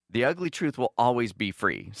The Ugly Truth will always be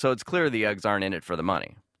free, so it's clear the Uggs aren't in it for the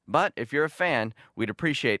money. But if you're a fan, we'd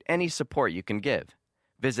appreciate any support you can give.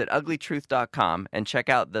 Visit uglytruth.com and check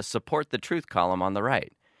out the Support the Truth column on the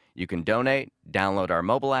right. You can donate, download our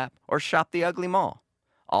mobile app, or shop the Ugly Mall.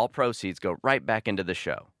 All proceeds go right back into the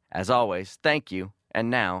show. As always, thank you, and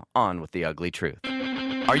now, on with the Ugly Truth.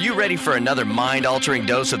 Are you ready for another mind-altering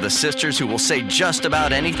dose of the sisters who will say just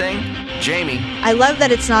about anything? Jamie. I love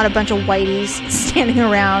that it's not a bunch of whiteys standing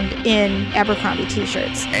around in Abercrombie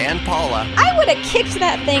t-shirts. And Paula. I would have kicked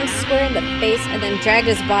that thing square in the face and then dragged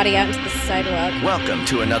his body out into the sidewalk. Welcome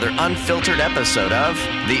to another unfiltered episode of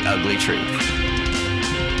The Ugly Truth.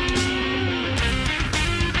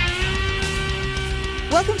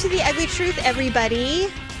 Welcome to The Ugly Truth, everybody.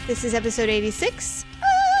 This is episode 86.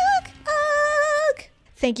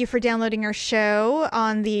 Thank you for downloading our show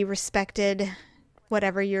on the respected,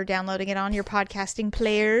 whatever you're downloading it on, your podcasting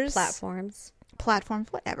players. Platforms,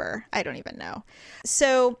 whatever. I don't even know.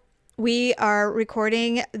 So we are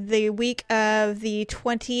recording the week of the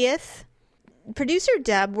 20th. Producer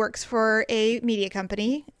Deb works for a media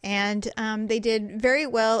company, and they did very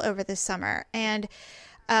well over the summer. And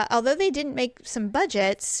although they didn't make some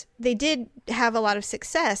budgets, they did have a lot of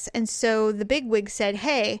success. And so the bigwig said,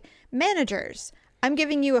 hey, managers, I'm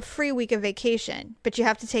giving you a free week of vacation, but you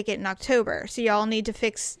have to take it in October. So y'all need to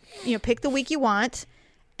pick the week you want,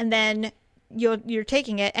 and then you're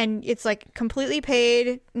taking it, and it's like completely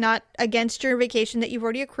paid, not against your vacation that you've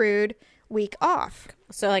already accrued, week off.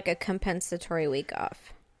 So like a compensatory week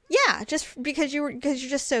off. Yeah, just because you're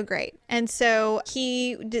just so great. And so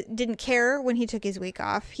he didn't care when he took his week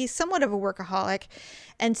off. He's somewhat of a workaholic,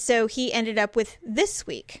 and so he ended up with this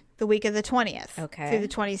week, the week of the 20th, through the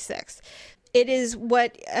 26th. It is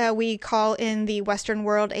what we call in the Western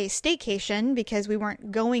world a staycation, because we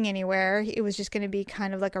weren't going anywhere. It was just going to be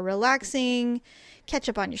kind of like a relaxing, catch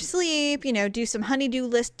up on your sleep, do some honey-do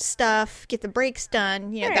list stuff, get the breaks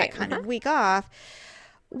done, that kind of week off.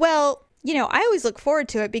 Well, I always look forward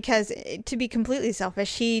to it because, to be completely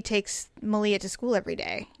selfish, he takes Malia to school every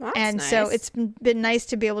day. Well, and nice. So it's been nice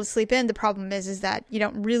to be able to sleep in. The problem is that you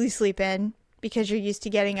don't really sleep in, because you're used to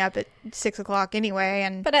getting up at 6 o'clock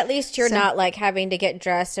anyway. But at least you're not like having to get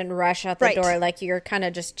dressed and rush out the Right. door. Like you're kind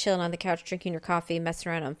of just chilling on the couch, drinking your coffee,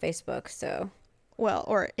 messing around on Facebook. So, well,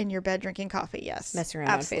 or in your bed drinking coffee. Yes. Messing around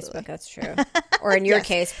absolutely. on Facebook. That's true. Or in your Yes.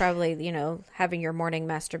 case, probably, having your morning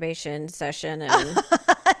masturbation session. And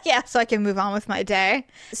Yeah, so I can move on with my day.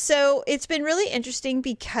 So it's been really interesting,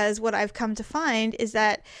 because what I've come to find is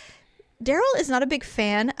that Daryl is not a big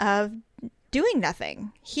fan of doing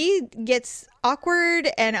nothing. He gets awkward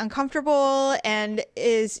and uncomfortable and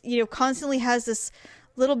is, constantly has this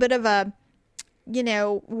little bit of a,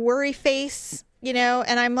 worry face,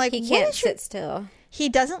 and I'm like, he can't sit still. He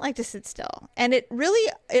doesn't like to sit still. And it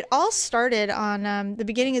all started on the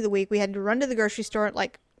beginning of the week. We had to run to the grocery store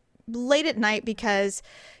like late at night because,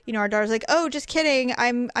 our daughter's like, oh, just kidding.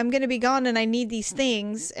 I'm going to be gone and I need these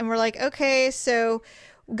things. And we're like, okay, so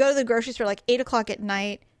we go to the grocery store like 8 o'clock at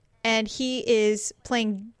night. And he is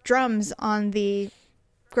playing drums on the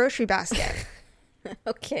grocery basket.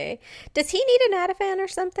 Okay. Does he need an Ativan or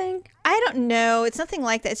something? I don't know. It's nothing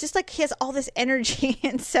like that. It's just like he has all this energy.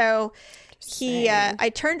 And so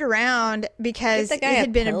I turned around because Give the guy it had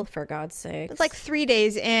a been pill, for God's sake. It's like 3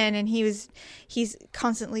 days in, and he's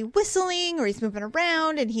constantly whistling, or he's moving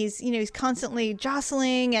around, and he's constantly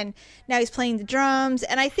jostling, and now he's playing the drums.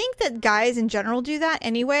 And I think that guys in general do that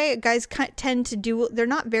anyway. Guys tend to they're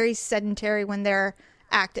not very sedentary when they're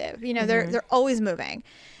active. They're always moving.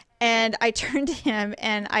 And I turned to him,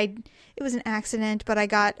 and it was an accident, but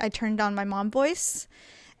I turned on my mom voice,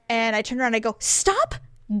 and I turned around and I go, stop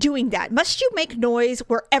doing that. Must you make noise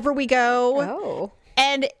wherever we go? Oh.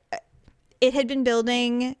 And it had been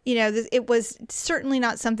building, it was certainly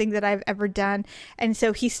not something that I've ever done. And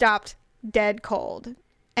so he stopped dead cold.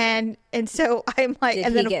 And so I'm like, Did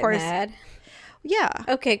and he then of get course, mad? Yeah.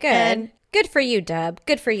 Okay, good. And good for you, Deb.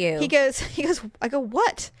 Good for you. He goes, I go,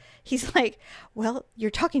 what? He's like, well, you're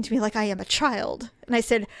talking to me like I am a child. And I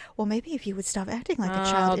said, well, maybe if you would stop acting like a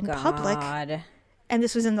child in public. And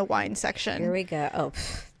this was in the wine section. Here we go. Oh.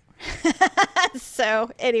 So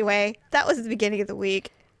anyway, that was the beginning of the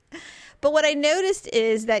week. But what I noticed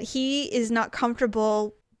is that he is not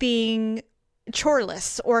comfortable being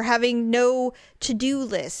choreless or having no to-do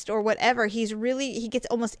list or whatever. He gets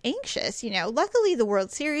almost anxious, Luckily the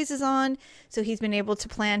World Series is on, so he's been able to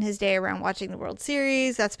plan his day around watching the World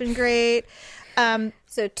Series. That's been great.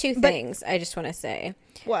 So two things I just want to say.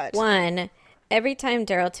 What? One, every time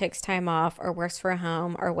Daryl takes time off or works from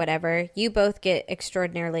home or whatever, you both get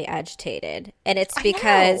extraordinarily agitated. And it's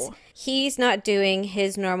because he's not doing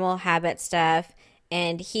his normal habit stuff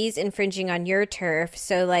and he's infringing on your turf.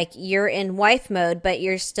 So, like, you're in wife mode, but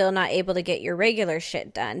you're still not able to get your regular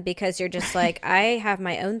shit done because you're just like, I have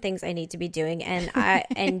my own things I need to be doing,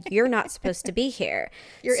 and you're not supposed to be here.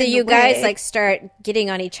 So you guys, like, start getting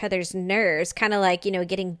on each other's nerves, kind of like, you know,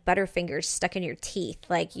 getting Butterfingers stuck in your teeth.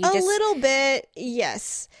 Like, you a little bit,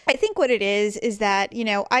 yes. I think what it is that, you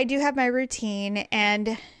know, I do have my routine,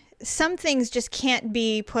 and some things just can't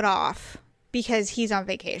be put off because he's on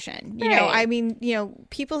vacation. You know, I mean, you know,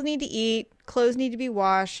 people need to eat, clothes need to be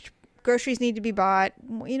washed, groceries need to be bought,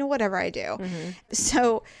 you know, whatever I do. Mm-hmm.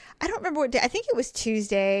 So I don't remember what day. I think it was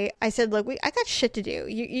Tuesday. I said, look, I got shit to do.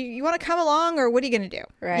 You want to come along, or what are you going to do?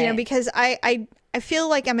 Right. You know, because I feel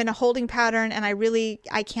like I'm in a holding pattern, and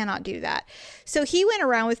I cannot do that. So he went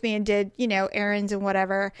around with me and did, you know, errands and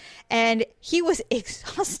whatever. And he was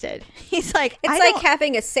exhausted. He's like, it's like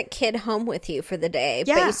having a sick kid home with you for the day,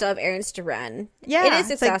 but you still have errands to run. Yeah. It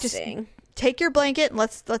is exhausting. Like, just take your blanket and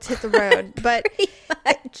let's hit the road. But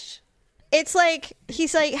it's like,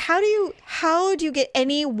 he's like, how do you get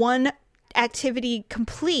any one activity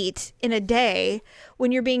complete in a day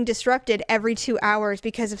when you're being disrupted every 2 hours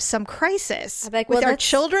because of some crisis with our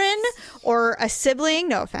children or a sibling,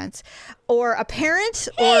 no offense, or a parent,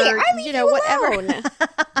 or you know, whatever.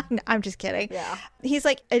 I'm just kidding. Yeah. He's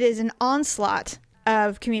like, it is an onslaught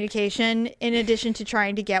of communication in addition to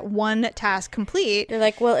trying to get one task complete. You're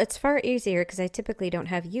like, well, it's far easier because I typically don't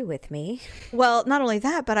have you with me. Well, not only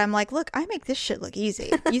that, but I'm like, look, I make this shit look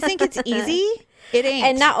easy. You think it's easy? It ain't.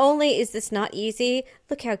 And not only is this not easy,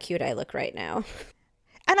 look how cute I look right now.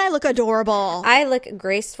 And I look adorable. I look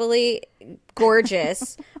gracefully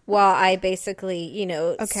gorgeous while I basically, you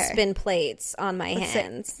know, spin plates on my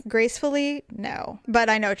hands. Gracefully? No. But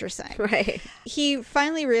I know what you're saying. Right. He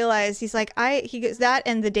finally realized, he's like, he goes, that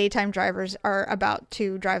and the daytime drivers are about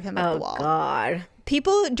to drive him up the wall. Oh, God.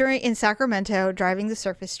 People in Sacramento driving the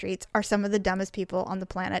surface streets are some of the dumbest people on the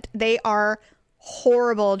planet. They are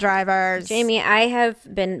horrible drivers. Jamie, I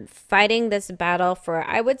have been fighting this battle for,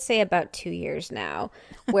 I would say, about 2 years now,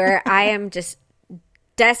 where I am just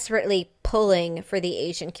desperately pulling for the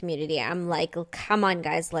Asian community. I'm like, come on,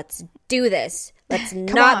 guys, let's do this. Let's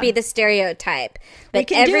not be the stereotype. But we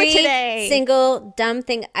can every do it today. Single dumb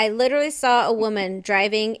thing, I literally saw a woman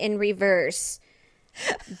driving in reverse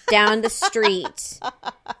down the street.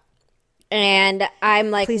 And I'm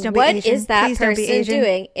like, what is that person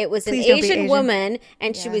doing? It was an Asian woman,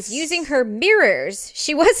 and she was using her mirrors.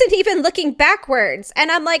 She wasn't even looking backwards. And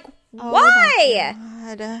I'm like, why?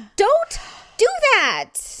 Don't do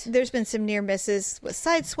that. There's been some near misses with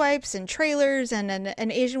side swipes and trailers, and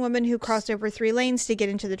an Asian woman who crossed over 3 lanes to get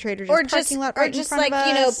into the Trader Joe's parking lot right in front of us. Or just like,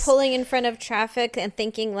 you know, pulling in front of traffic and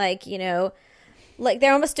thinking like, you know, like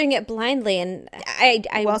they're almost doing it blindly. And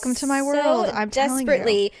I'm welcome to my world. I'm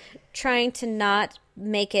desperately trying to not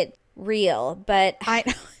make it real, but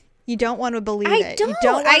you don't want to believe it. You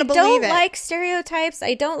don't want to believe it. I don't like stereotypes.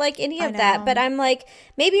 I don't like any of that. But I'm like,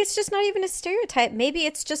 maybe it's just not even a stereotype. Maybe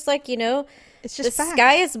it's just like, you know, it's just the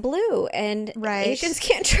sky is blue and Asians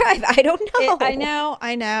can't drive. I don't know.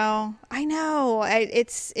 I know.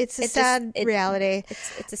 It's a sad reality.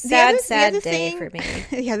 It's a sad day for me.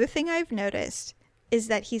 The other thing I've noticed is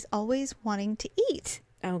that he's always wanting to eat.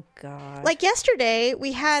 Oh, God. Like yesterday,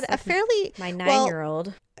 we had a fairly... My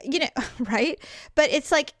 9-year-old. You know, right? But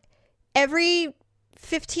it's like every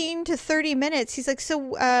 15 to 30 minutes, he's like, so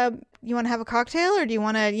you want to have a cocktail, or do you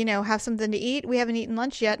want to, you know, have something to eat? We haven't eaten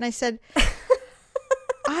lunch yet. And I said,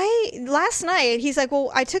 last night, he's like,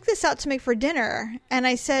 well, I took this out to make for dinner. And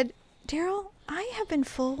I said, Daryl, I have been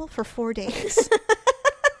full for 4 days.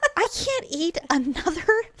 I can't eat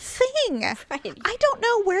another thing. Right. I don't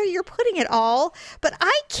know where you're putting it all, but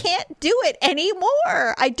I can't do it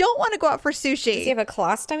anymore. I don't want to go out for sushi. Does he have a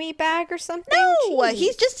colostomy bag or something? No,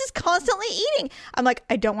 he's just constantly eating. I'm like,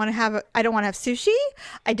 I don't want to have sushi.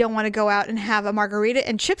 I don't want to go out and have a margarita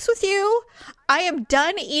and chips with you. I am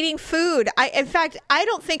done eating food. In fact, I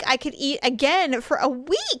don't think I could eat again for a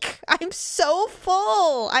week. I'm so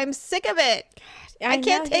full. I'm sick of it. I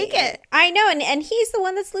can't take it. I know, and he's the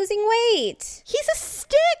one that's losing weight. He's a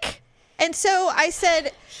stick. And so I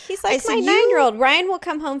said... He's like my 9-year-old. Ryan will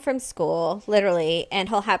come home from school, literally, and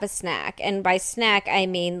he'll have a snack. And by snack, I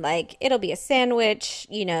mean, like, it'll be a sandwich.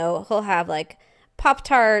 You know, he'll have, like,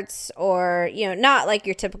 Pop-Tarts or, not like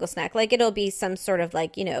your typical snack. Like it'll be some sort of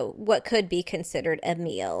like, what could be considered a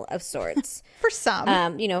meal of sorts. For some.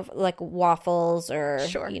 Like waffles or,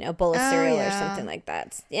 Sure. bowl of cereal or something like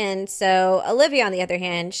that. And so Olivia, on the other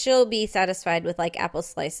hand, she'll be satisfied with like apple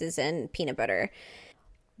slices and peanut butter.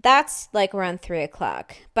 That's like around 3:00.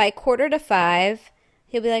 By 4:45,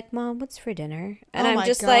 he'll be like, Mom, what's for dinner? And I'm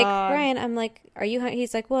just like, Ryan, I'm like, are you hungry?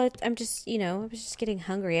 He's like, well, I'm just, I was just getting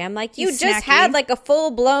hungry. I'm like, you He's just snacky. had like a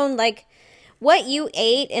full blown, like what you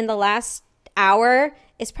ate in the last hour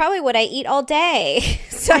is probably what I eat all day.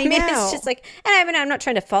 So I mean, know. it's just like, and I mean, I'm not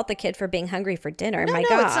trying to fault the kid for being hungry for dinner. No, My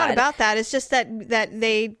God. it's not about that. It's just that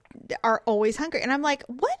they are always hungry. And I'm like,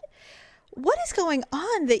 what is going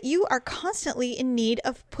on that you are constantly in need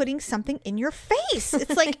of putting something in your face?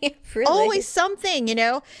 It's like Really? always something,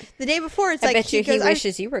 The day before, it's I like bet you he goes,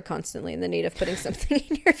 wishes you were constantly in the need of putting something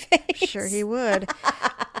in your face. Sure, he would.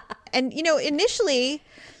 And initially,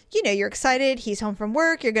 you're excited. He's home from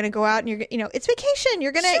work. You're going to go out and it's vacation.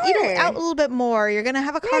 You're going to eat out a little bit more. You're going to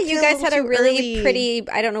have a cocktail. Yeah, you guys had a really early. pretty,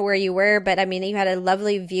 I don't know where you were, but I mean, you had a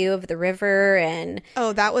lovely view of the river and.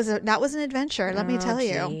 Oh, that was an adventure. Let me tell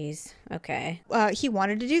you. Geez. Okay. He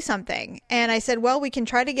wanted to do something. And I said, well, we can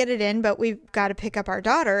try to get it in, but we've got to pick up our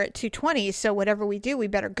daughter at 2:20. So whatever we do, we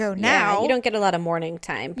better go now. Yeah, you don't get a lot of morning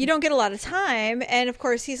time. You don't get a lot of time. And of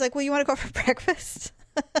course, he's like, well, you want to go for breakfast?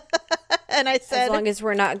 And I said, as long as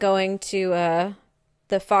we're not going to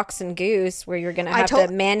the Fox and Goose where you're going to have to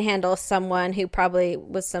manhandle someone who probably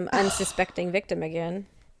was some unsuspecting victim again.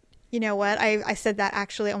 You know what? I said that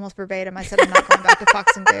actually almost verbatim. I said, I'm not going back to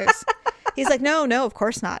Fox and Goose. He's like, no, of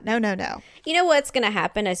course not. No. You know what's going to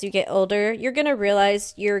happen as you get older? You're going to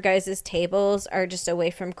realize your guys' tables are just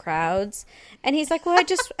away from crowds. And he's like, well, I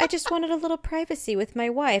just wanted a little privacy with my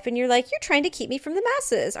wife. And you're like, you're trying to keep me from the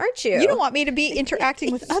masses, aren't you? You don't want me to be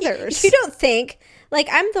interacting with others. You don't think, like,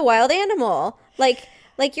 I'm the wild animal. Like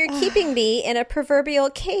you're keeping me in a proverbial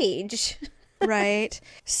cage. Right.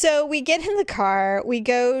 So we get in the car, we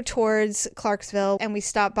go towards Clarksville, and we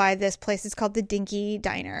stop by this place. It's called the Dinky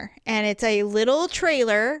Diner. And it's a little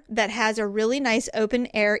trailer that has a really nice open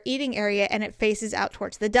air eating area, and it faces out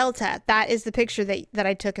towards the Delta. That is the picture that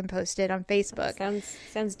I took and posted on Facebook.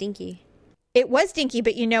 Sounds dinky. It was dinky,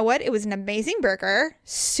 but you know what? It was an amazing burger.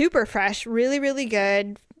 Super fresh. Really, really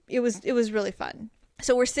good. It was really fun.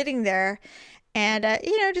 So we're sitting there. And,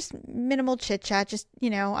 just minimal chit chat. Just,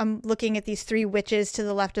 I'm looking at these three witches to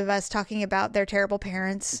the left of us talking about their terrible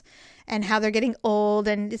parents and how they're getting old.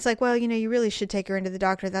 And it's like, well, you really should take her into the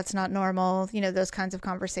doctor. That's not normal. Those kinds of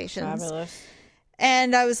conversations. Fabulous.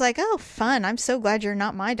 And I was like, oh, fun. I'm so glad you're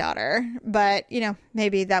not my daughter. But,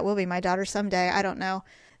 maybe that will be my daughter someday. I don't know.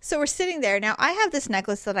 So we're sitting there. Now, I have this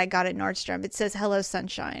necklace that I got at Nordstrom. It says, Hello,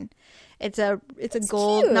 Sunshine. It's a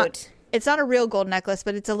gold. Cute. It's not a real gold necklace,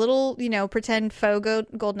 but it's a little, pretend faux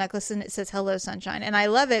gold necklace, and it says Hello Sunshine. And I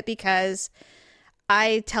love it because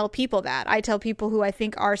I tell people that. I tell people who I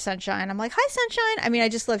think are sunshine. I'm like, hi, sunshine. I mean, I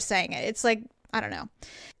just love saying it. It's like, I don't know.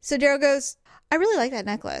 So Daryl goes, I really like that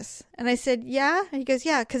necklace. And I said, yeah? And he goes,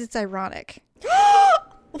 yeah, because it's ironic.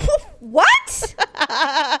 What?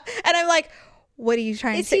 And I'm like, what are you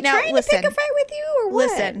trying to say? Is he trying to pick a fight with you or what?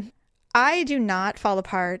 Listen, I do not fall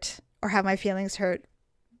apart or have my feelings hurt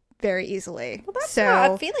very easily. Well, that's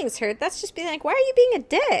not feelings hurt. That's just being like, why are you being a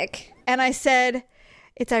dick? And I said,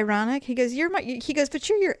 it's ironic. He goes, but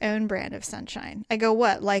you're your own brand of sunshine. I go,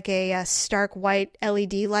 what? Like a stark white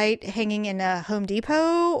LED light hanging in a Home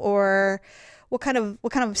Depot, or what kind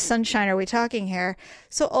of sunshine are we talking here?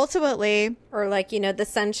 So ultimately, or like, the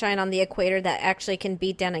sunshine on the equator that actually can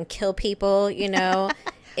beat down and kill people,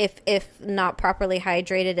 if not properly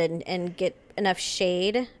hydrated and get enough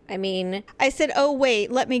shade. I mean, I said, oh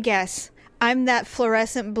wait, let me guess. I'm that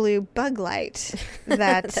fluorescent blue bug light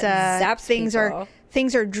that, that zaps people.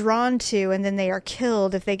 Things are drawn to, and then they are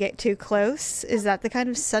killed if they get too close. Is that the kind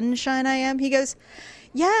of sunshine I am? He goes,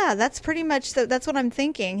 yeah, that's pretty much that's what I'm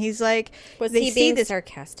thinking. He's like, was he being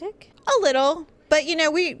sarcastic? A little. But,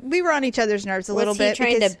 we were on each other's nerves a little bit. Was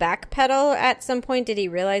he trying to backpedal at some point? Did he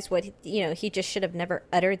realize what, he just should have never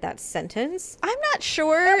uttered that sentence? I'm not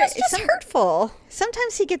sure. That was just hurtful.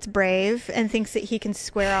 Sometimes he gets brave and thinks that he can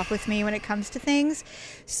square off with me when it comes to things.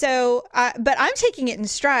 So, but I'm taking it in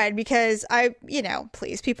stride because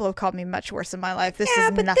please, people have called me much worse in my life. This is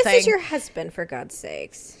nothing. But this is your husband, for God's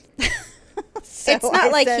sakes. So it's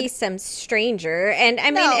not like he's some stranger. And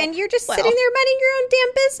I mean, and you're just sitting there minding your own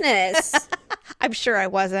damn business. I'm sure I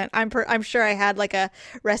wasn't. I'm sure I had like a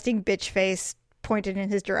resting bitch face pointed in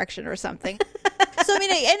his direction or something. So, I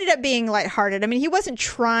mean, it ended up being lighthearted. I mean, he wasn't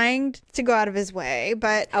trying to go out of his way,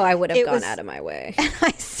 but... Oh, I would have gone out of my way.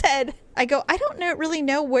 And I don't really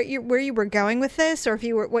know where you were going with this, or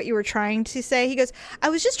what you were trying to say. He goes, I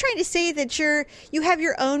was just trying to say that you have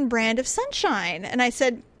your own brand of sunshine. And I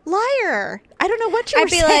said, liar. I don't know what you're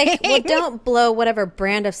saying. I'd be like, well, don't blow whatever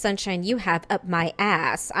brand of sunshine you have up my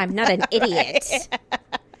ass. I'm not an idiot.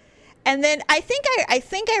 And then I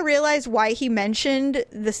think I realized why he mentioned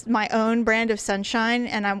this, my own brand of sunshine,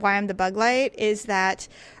 and why I'm the Bug Light, is that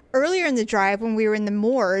earlier in the drive when we were in the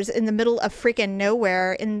moors in the middle of freaking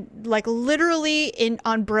nowhere, literally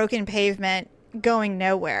on broken pavement, going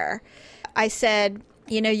nowhere, I said,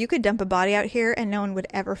 you could dump a body out here and no one would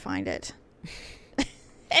ever find it.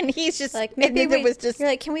 And he's just like, maybe it was just, you're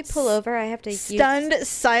like, can we pull over? I have to stunned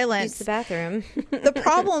silence. Use the bathroom.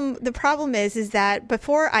 The problem is that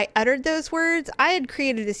before I uttered those words, I had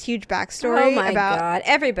created this huge backstory about God,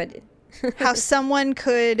 everybody. how someone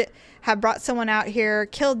could have brought someone out here,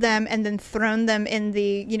 killed them, and then thrown them in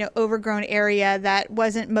the overgrown area that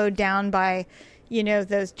wasn't mowed down by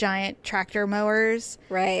those giant tractor mowers,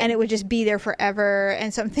 right? And it would just be there forever.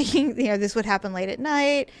 And so I'm thinking, this would happen late at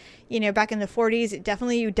night. Back in the 40s,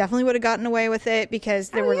 you definitely would have gotten away with it because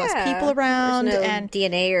there were less people around. There's no and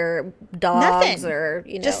DNA or dogs or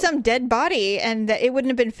just some dead body, and that it wouldn't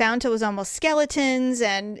have been found till it was almost skeletons.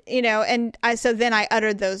 And so then I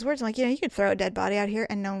uttered those words. I'm like, you could throw a dead body out here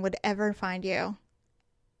and no one would ever find you.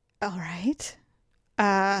 All right.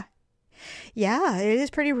 Yeah, it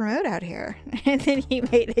is pretty remote out here. And then he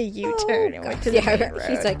made a U-turn and went to the main road.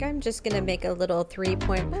 He's like, I'm just going to make a little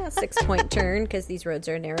 6-point turn because these roads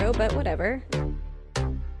are narrow, but whatever.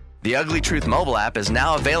 The Ugly Truth mobile app is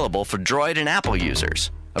now available for Droid and Apple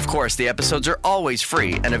users. Of course, the episodes are always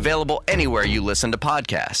free and available anywhere you listen to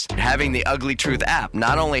podcasts. Having the Ugly Truth app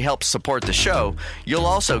not only helps support the show, you'll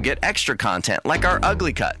also get extra content like our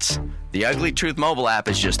Ugly Cuts. The Ugly Truth mobile app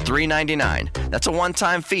is just $3.99. That's a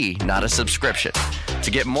one-time fee, not a subscription.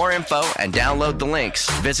 To get more info and download the links,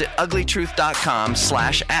 visit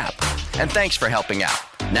uglytruth.com/app. And thanks for helping out.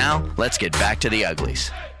 Now, let's get back to the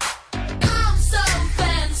Uglies. I'm so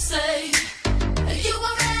fancy. You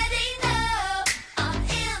already know I'm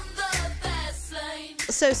in the fast lane.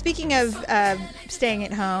 So speaking of staying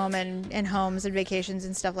at home and homes and vacations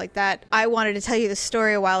and stuff like that, I wanted to tell you the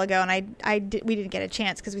story a while ago, and we didn't get a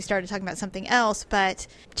chance because we started talking about something else. But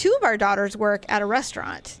two of our daughters work at a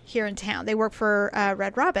restaurant here in town. They work for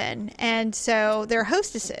Red Robin, and so they're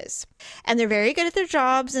hostesses, and they're very good at their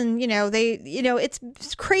jobs. And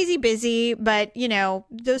it's crazy busy, but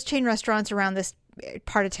those chain restaurants around this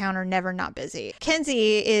part of town are never not busy.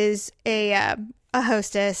 Kenzie is a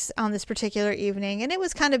hostess on this particular evening, and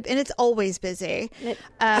it's always busy.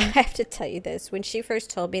 I have to tell you this. When she first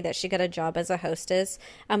told me that she got a job as a hostess,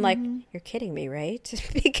 I'm like, you're kidding me, right?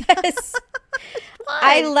 Because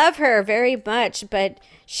I love her very much, but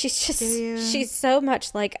she's so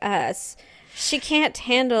much like us. She can't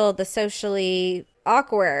handle the socially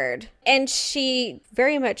awkward, and she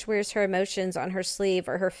very much wears her emotions on her sleeve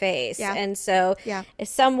or her face. And so if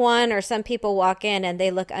someone or some people walk in and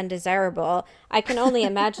they look undesirable, I can only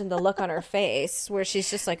imagine the look on her face where she's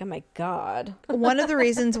just like, oh my God. One of the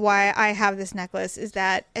reasons why I have this necklace is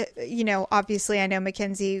that obviously I know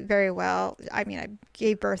Mackenzie very well. I mean, I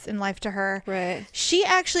gave birth in life to her. Right. She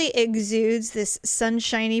actually exudes this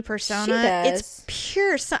sunshiny persona. She does. It's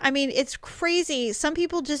pure it's crazy. Some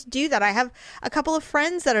people just do that. I have a couple of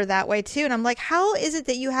friends that are that way too, and I'm like, how is it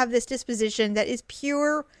that you have this disposition that is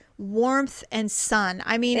pure warmth and sun?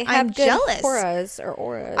 I mean, I'm jealous. Auras.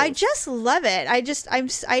 I just love it. I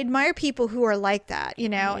admire people who are like that,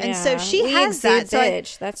 and so she has that. So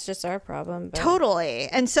that's just our problem. But. Totally.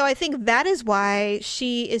 And so I think that is why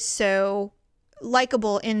she is so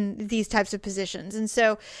likable in these types of positions. And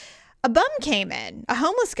so a bum came in, a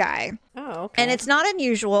homeless guy. Oh, okay. And it's not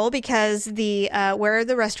unusual because the where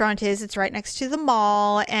the restaurant is, it's right next to the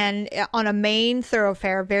mall and on a main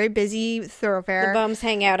thoroughfare, very busy thoroughfare. The bums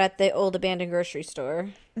hang out at the old abandoned grocery store.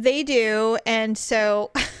 They do. And so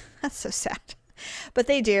that's so sad. But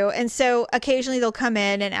they do. And so occasionally they'll come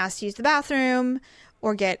in and ask to use the bathroom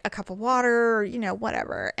or get a cup of water or,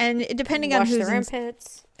 whatever. And depending on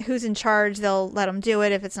who's in charge, they'll let them do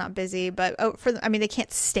it if it's not busy. But they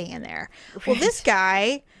can't stay in there. Right. Well, this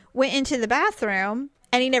guy went into the bathroom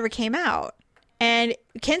and he never came out. And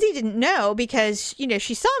Kenzie didn't know because,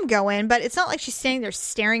 she saw him go in, but it's not like she's standing there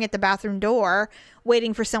staring at the bathroom door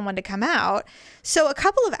waiting for someone to come out. So a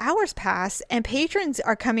couple of hours pass and patrons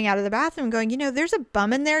are coming out of the bathroom going, there's a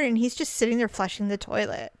bum in there and he's just sitting there flushing the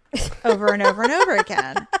toilet over and over and over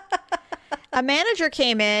again. A manager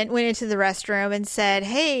came in, went into the restroom and said,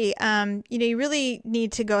 hey, you really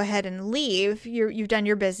need to go ahead and leave. You've done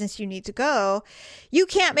your business. You need to go. You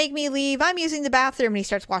can't make me leave. I'm using the bathroom. And he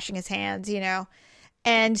starts washing his hands,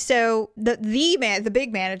 And so the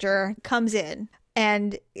big manager comes in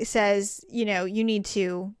and says, you need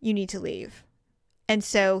to leave. And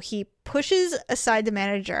so he pushes aside the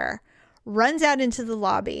manager, runs out into the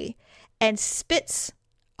lobby, and spits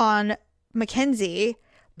on Mackenzie,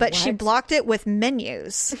 but she blocked it with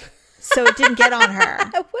menus, so it didn't get on her.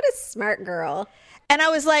 What a smart girl. And I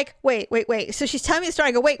was like, wait. So she's telling me the story.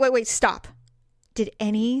 I go, wait, stop. Did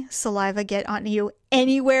any saliva get on you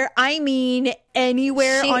anywhere? I mean,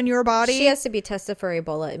 anywhere on your body? She has to be tested for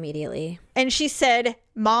Ebola immediately. And she said,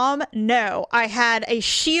 Mom, no. I had a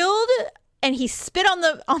shield, and he spit on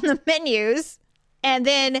the menus, and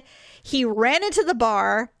then he ran into the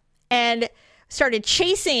bar and started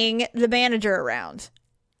chasing the manager around.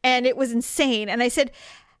 And it was insane. And I said,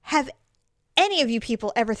 have any of you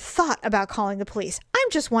people ever thought about calling the police? I'm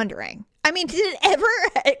just wondering. I mean, did it ever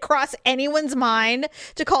cross anyone's mind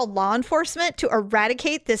to call law enforcement to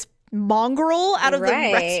eradicate this mongrel out of the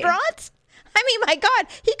restaurant? I mean, my God,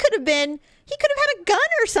 he could have had a gun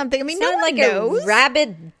or something. I mean, no one knows. A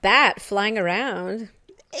rabid bat flying around.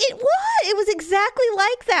 It was exactly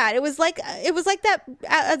like that. It was like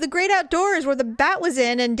that the Great Outdoors where the bat was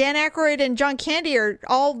in, and Dan Aykroyd and John Candy are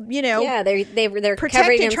all Yeah, they're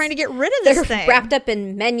protected, trying to get rid of this thing. Wrapped up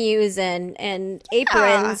in menus and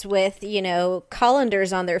aprons with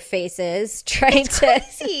colanders on their faces, trying to.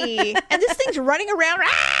 Crazy. And this thing's running around.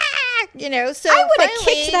 So I would have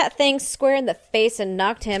kicked that thing square in the face and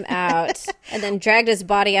knocked him out, and then dragged his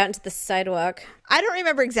body out into the sidewalk. I don't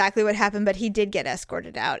remember exactly what happened, but he did get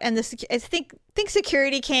escorted out, and I think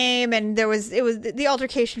security came, and the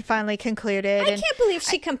altercation finally concluded. I can't believe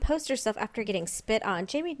she composed herself after getting spit on.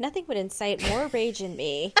 Jamie, nothing would incite more rage in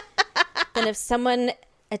me than if someone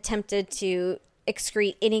attempted to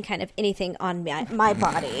excrete any kind of anything on my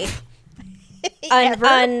body.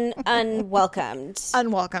 Unwelcomed.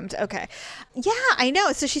 Unwelcomed. Okay. Yeah, I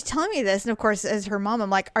know. So she's telling me this, and of course, as her mom, I'm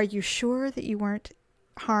like, "Are you sure that you weren't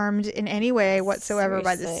harmed in any way whatsoever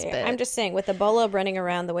by this spit?" I'm just saying, with Ebola running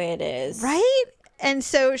around the way it is, right? And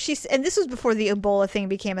so and this was before the Ebola thing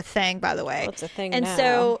became a thing, by the way. Well, it's a thing and now.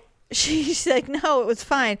 So she's like, "No, it was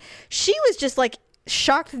fine." She was just like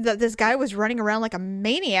shocked that this guy was running around like a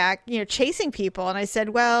maniac, chasing people. And I said,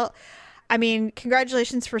 "Well, I mean,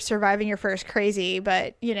 congratulations for surviving your first crazy,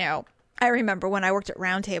 but, I remember when I worked at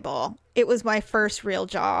Round Table, it was my first real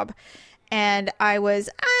job, and I was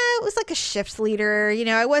like a shift leader.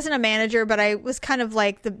 I wasn't a manager, but I was kind of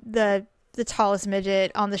like the tallest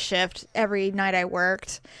midget on the shift every night I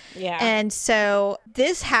worked. Yeah. And so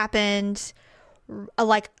this happened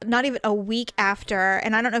like not even a week after,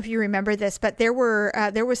 and I don't know if you remember this, but there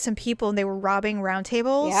was some people, and they were robbing Round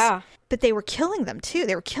Tables. Yeah. But they were killing them too.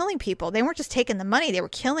 They were killing people. They weren't just taking the money. They were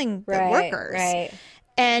killing the workers. Right.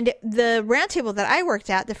 And the Round Table that I worked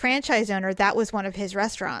at, the franchise owner, that was one of his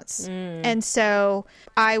restaurants. And so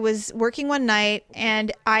I was working one night,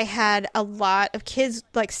 and I had a lot of kids,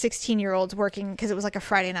 like 16-year-olds working, because it was like a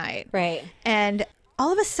Friday night. Right. And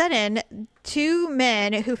all of a sudden, two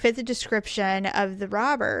men who fit the description of the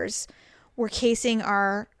robbers were casing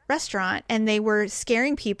our restaurant, and they were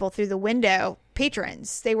scaring people through the window,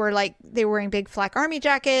 patrons. They were wearing big flak army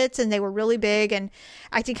jackets, and they were really big and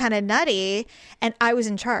acting kind of nutty. And I was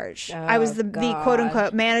in charge. I was the quote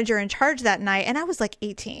unquote manager in charge that night, and I was like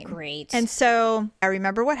 18. Great. And so I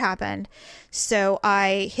remember what happened. So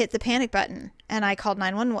I hit the panic button, and I called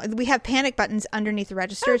 911. We have panic buttons underneath the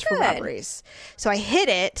registers for robberies. So I hit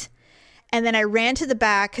it, and then I ran to the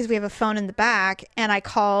back, because we have a phone in the back, and I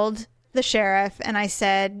called the sheriff, and I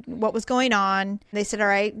said what was going on. They said, all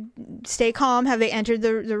right, stay calm. Have they entered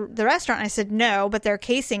the restaurant? And I said, no, but they're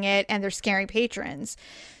casing it, and they're scaring patrons.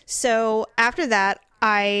 So after that,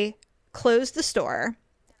 I closed the store,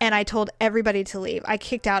 and I told everybody to leave. I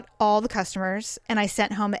kicked out all the customers, and I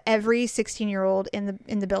sent home every 16-year-old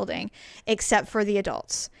in the building, except for the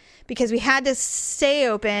adults, because we had to stay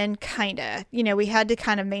open, kind of. We had to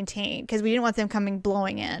kind of maintain, because we didn't want them coming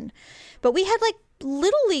blowing in. But we had like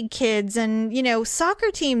little league kids and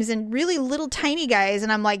soccer teams and really little tiny guys,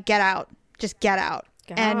 and I'm like, get out, just get out.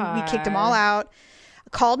 God. And we kicked them all out.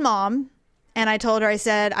 Called Mom, and I told her, I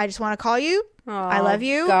said, I just want to call you. I love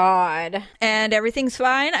you. God. And everything's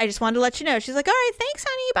fine. I just wanted to let you know. She's like, all right, thanks,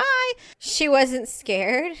 honey, bye. She wasn't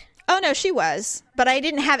scared? Oh no, she was, but I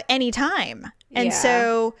didn't have any time. And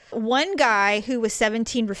so one guy who was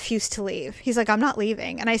 17 refused to leave. He's like, I'm not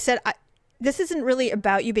leaving. And I said, this isn't really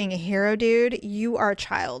about you being a hero, dude. You are a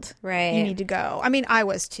child. Right. You need to go. I mean, I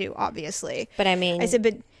was too, obviously. But I mean, I said,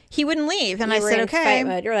 but he wouldn't leave. And I you were said, in okay. fight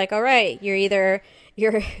mode. You're like, all right,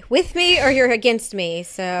 you're with me or you're against me.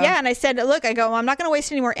 So Yeah, and I said, look, I go, well, I'm not going to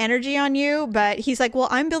waste any more energy on you. But he's like, well,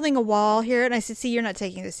 I'm building a wall here. And I said, see, you're not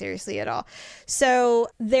taking this seriously at all. So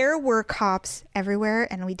there were cops everywhere,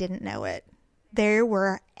 and we didn't know it. There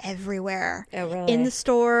were everywhere. Oh, really? In the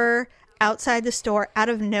store, outside the store, out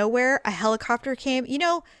of nowhere, a helicopter came. You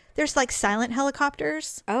know, there's like silent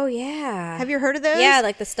helicopters. Oh yeah. Have you heard of those? Yeah,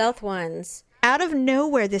 like the stealth ones. Out of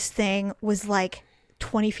nowhere, this thing was like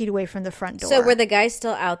 20 feet away from the front door. So were the guys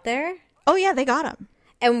still out there? Oh yeah, they got him.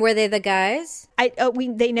 And were they the guys?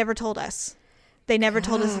 They never told us. They never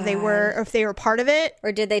told us if they were or if they were part of it.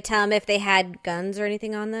 Or did they tell them if they had guns or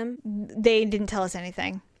anything on them? They didn't tell us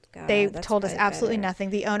anything. God, They that's told us probably absolutely better. nothing.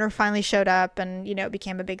 The owner finally showed up, and it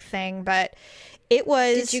became a big thing. But it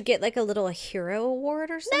was Did you get like a little hero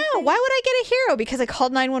award or something? no. Why would I get a hero? Because I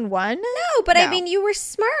called 911? No, but I No. mean, you were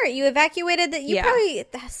smart. You evacuated that.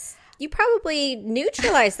 You probably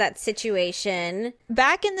neutralized that situation.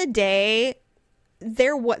 Back in the day,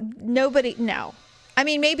 there was nobody. No, I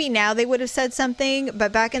mean maybe now they would have said something,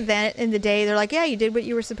 but back in the day, they're like, yeah, you did what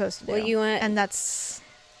you were supposed to do. Well, you went- and that's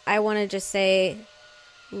I want to just say,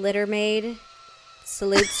 Litter Maid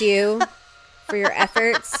salutes you for your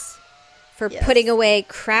efforts, for Yes. putting away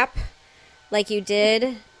crap like you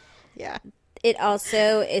did. yeah. It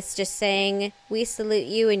also is just saying, we salute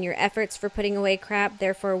you and your efforts for putting away crap.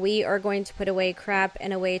 Therefore, we are going to put away crap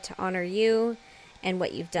in a way to honor you and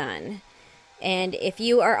what you've done. And if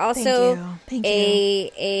you are also Thank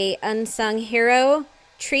a unsung hero,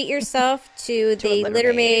 treat yourself to the Litter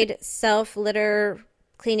Litter Maid. Maid self litter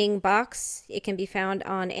cleaning box. It can be found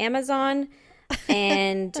on Amazon.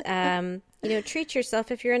 And treat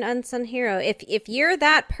yourself if you're an unsung hero. If you're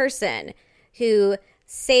that person who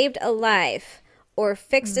saved a life or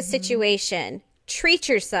fixed a situation, treat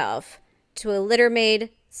yourself to a Litter Maid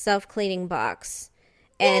self-cleaning box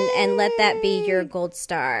and let that be your gold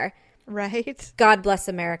star. Right. God bless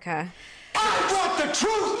America. I want the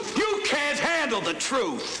truth! You can't handle the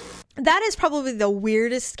truth! That is probably the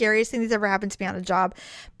weirdest, scariest thing that's ever happened to me on a job.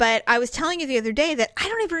 But I was telling you the other day that I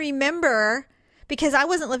don't even remember because I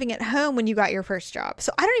wasn't living at home when you got your first job.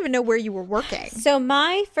 So I don't even know where you were working. So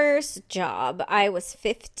my first job, I was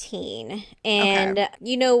 15, and Okay.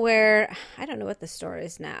 you know where, I don't know what the store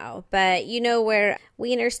is now, but you know where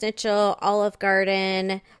Wiener Schnitzel, Olive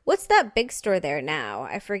Garden, what's that big store there now?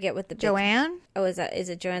 I forget what the big Joanne? Oh, is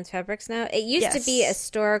it Joann's Fabrics now? It used to be a Yes.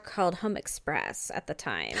 store called Home Express at the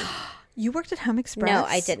time. You worked at Home Express? No,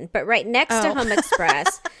 I didn't. But right next to Oh. Home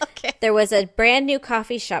Express, Okay. there was a brand new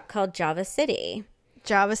coffee shop called Java City.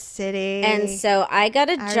 Java City. And so I got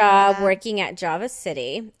a remember job that. working at Java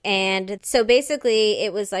City. And so basically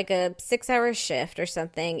it was like a 6-hour shift or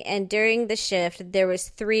something. And during the shift, there was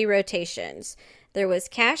 3 rotations. There was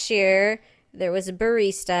cashier, there was a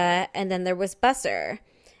barista, and then there was busser.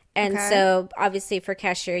 And Okay. so obviously for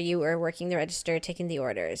cashier, you were working the register, taking the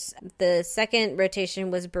orders. The second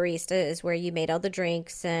rotation was barista, is where you made all the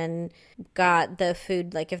drinks and got the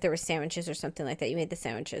food, like if there were sandwiches or something like that, you made the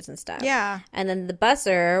sandwiches and stuff. Yeah. And then the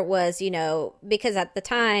busser was, because at the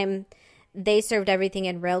time they served everything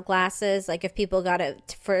in real glasses. Like if people got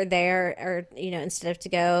it for there or, instead of to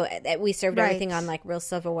go, we served Right. everything on like real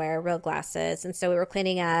silverware, real glasses. And so we were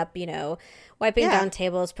cleaning up, wiping Yeah. down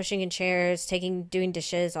tables, pushing in chairs, doing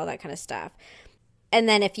dishes, all that kind of stuff. And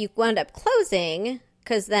then if you wound up closing,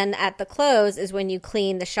 because then at the close is when you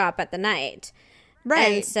clean the shop at the night.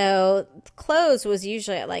 Right. And so close was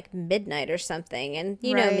usually at like midnight or something. And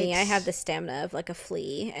you know me, Right. I have the stamina of like a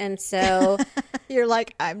flea. And so You're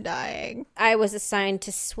like, I'm dying. I was assigned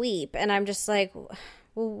to sweep. And I'm just like,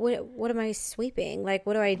 well, what am I sweeping? Like,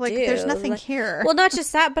 what do I Like, do? there's nothing Like- here. Well, not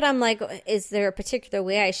just that, but I'm like, is there a particular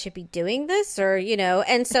way I should be doing this? Or,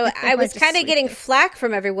 and so I was just kind of getting flack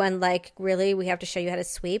from everyone, like, really, we have to show you how to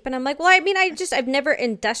sweep? And I'm like, well, I mean, I've never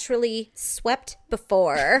industrially swept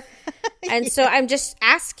before. And so I'm just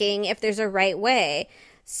asking if there's a right way.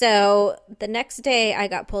 So the next day I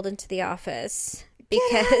got pulled into the office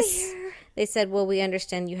because they said, well, we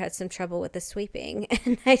understand you had some trouble with the sweeping.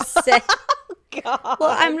 And I said, well,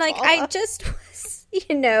 I'm like, I just was,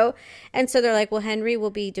 and so they're like, well, Henry will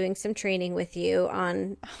be doing some training with you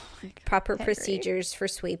on proper procedures for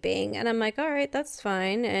sweeping. And I'm like, all right, that's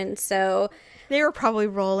fine. And so They were probably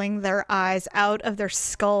rolling their eyes out of their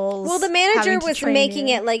skulls. Well, the manager having to was train making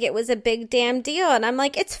you. it like it was a big damn deal. And I'm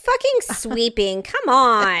like, it's fucking sweeping. Come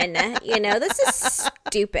on. This is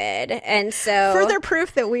stupid. And so. Further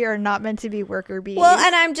proof that we are not meant to be worker bees. Well,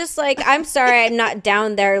 and I'm just like, I'm sorry I'm not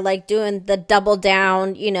down there like doing the double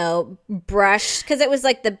down, brush. Because it was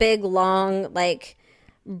like the big, long, like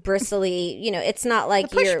bristly, it's not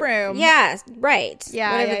like The push you're. broom. Yeah, right.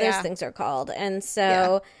 Yeah, Whatever yeah, those yeah. things are called. And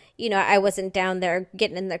so. I wasn't down there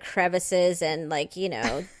getting in the crevices and like, doing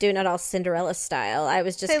it all Cinderella style. I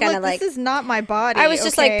was just Hey, kind look, of like, this is not my body. I was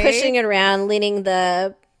just like okay? pushing it around, leaning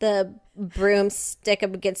the broomstick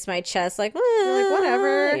up against my chest, like, like,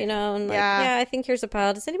 whatever. and like, Yeah. yeah, I think here's a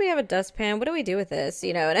pile. Does anybody have a dustpan? What do we do with this?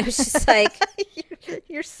 And I was just like,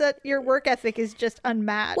 Your work ethic is just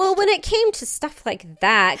unmatched. well, when it came to stuff like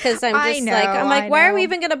that, because I'm I just know, like, I'm I like, why are we know.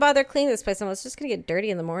 even going to bother cleaning this place? It's just going to get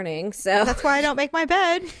dirty in the morning. So that's why I don't make my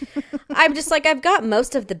bed. I'm just like, I've got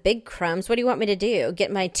most of the big crumbs. What do you want me to do?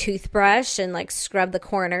 Get my toothbrush and like scrub the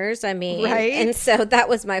corners? I mean, Right. And so that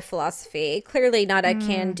was my philosophy. Clearly not a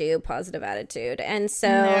can-do positive attitude. And so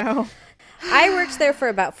No. I worked there for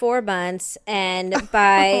about 4 months, and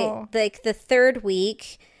by like the third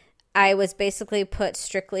week, I was basically put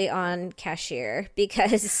strictly on cashier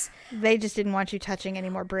because. They just didn't want you touching any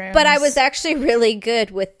more brooms. But I was actually really good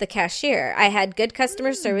with the cashier. I had good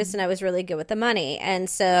customer service and I was really good with the money. And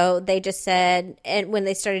so they just said, and when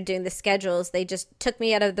they started doing the schedules, they just took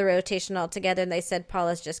me out of the rotation altogether and they said,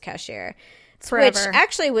 Paula's just cashier. Forever. Which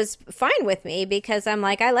actually was fine with me because I'm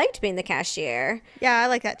like, I liked being the cashier. Yeah, I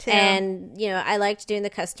like that too. And, I liked doing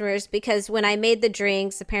the customers because when I made the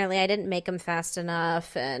drinks, apparently I didn't make them fast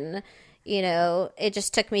enough. And, it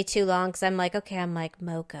just took me too long because I'm like, okay, I'm like,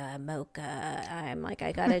 mocha. I'm like,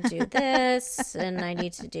 I got to do this and I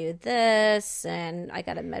need to do this and I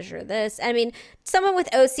got to measure this. I mean, someone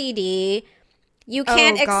with OCD, you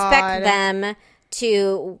can't Oh, God. expect them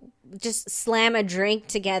to just slam a drink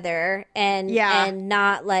together and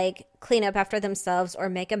not like clean up after themselves or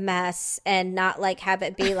make a mess and not like have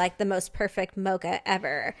it be like the most perfect mocha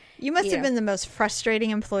ever. You must have been the most frustrating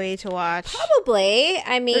employee to watch. Probably.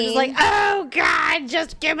 I mean, They're just like, oh God,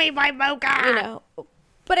 just give me my mocha.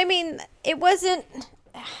 But I mean, it wasn't.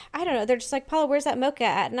 I don't know. They're just like, Paula, where's that mocha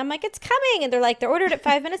at? And I'm like, it's coming. And they're like, they ordered it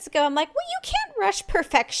 5 minutes ago. I'm like, well, you can't rush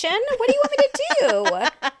perfection. What do you want me to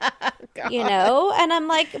do? And I'm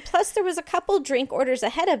like, plus there was a couple drink orders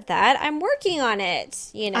ahead of that. I'm working on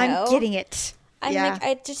it. I'm getting it. I'm Yeah.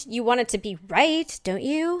 like, you want it to be right, don't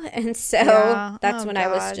you? And so Yeah. that's Oh, when I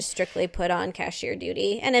was God. just strictly put on cashier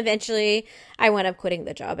duty. And eventually I wound up quitting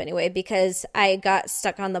the job anyway because I got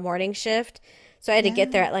stuck on the morning shift. So I had to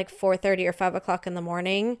get there at like 4:30 or 5 o'clock in the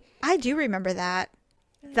morning. I do remember that.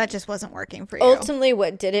 That just wasn't working for you. Ultimately,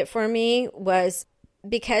 what did it for me was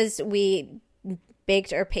because we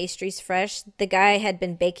baked our pastries fresh, the guy had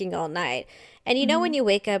been baking all night. And when you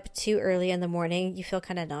wake up too early in the morning, you feel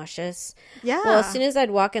kind of nauseous. Yeah. Well, as soon as I'd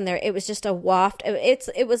walk in there, it was just a waft.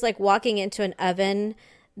 It was like walking into an oven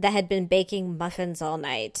that had been baking muffins all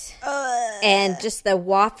night. And just the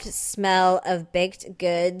waft smell of baked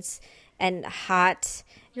goods and hot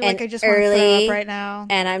You're and like, I just want to throw early. up right now.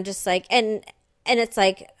 And I'm just like, and it's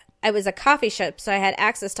like, I was a coffee shop, so I had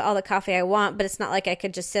access to all the coffee I want, but it's not like I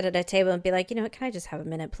could just sit at a table and be like, what, can I just have a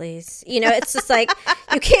minute, please? It's just like,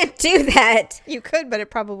 you can't do that. You could, but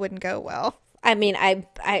it probably wouldn't go well. I mean, I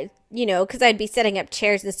because I'd be setting up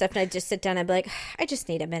chairs and stuff, and I'd just sit down and be like, I just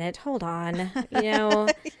need a minute. Hold on.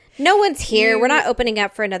 No one's here. We're not opening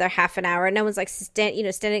up for another half an hour. No one's like,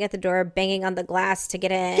 standing at the door, banging on the glass to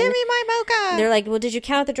get in. Give me my mocha. They're like, well, did you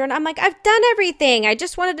count the drawer? And I'm like, I've done everything. I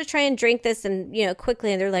just wanted to try and drink this and,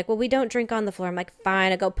 quickly. And they're like, well, we don't drink on the floor. I'm like,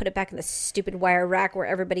 fine. I go put it back in the stupid wire rack where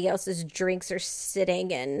everybody else's drinks are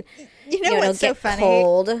sitting and, what's so get funny?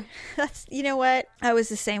 cold. That's, you know what? I was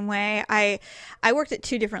the same way. I worked at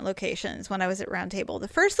 2 different locations when I was at Round Table. The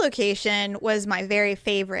first location was my very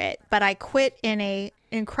favorite, but I quit in a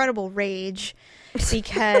incredible rage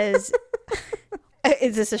because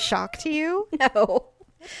is this a shock to you? No.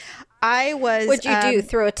 I was What'd you do?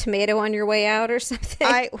 Throw a tomato on your way out or something?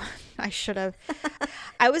 I should have.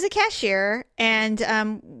 I was a cashier, and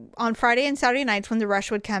on Friday and Saturday nights when the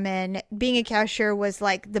rush would come in, being a cashier was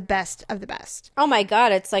like the best of the best. Oh my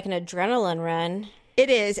God, it's like an adrenaline run. It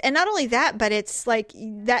is. And not only that, but it's like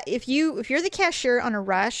that if you're the cashier on a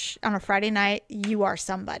rush on a Friday night, you are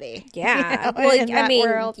somebody. Yeah. Well, in that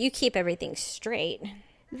world. you keep everything straight.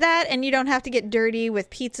 That, and you don't have to get dirty with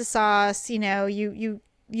pizza sauce. You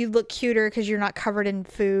you look cuter because you're not covered in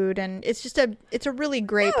food, and it's a really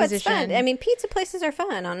great No, it's position. fun. I mean, pizza places are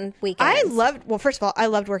fun on weekends. First of all, I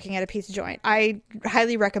loved working at a pizza joint. I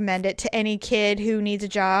highly recommend it to any kid who needs a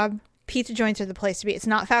job. Pizza joints are the place to be. It's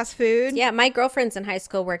not fast food. Yeah, my girlfriends in high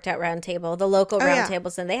school worked at Round Table, the local Round yeah.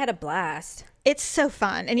 Tables, and they had a blast. It's so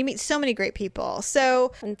fun, and you meet so many great people.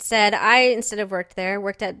 So Instead of worked there,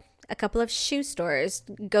 worked at a couple of shoe stores.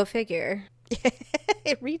 Go figure.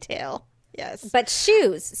 retail, yes. But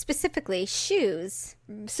shoes, specifically shoes.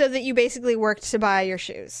 So that you basically worked to buy your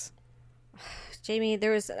shoes. Jamie,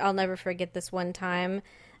 I'll never forget this one time.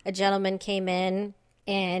 A gentleman came in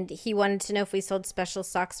and he wanted to know if we sold special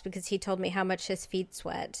socks because he told me how much his feet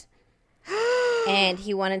sweat. And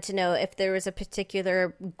he wanted to know if there was a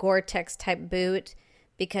particular Gore-Tex type boot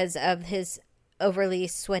because of his overly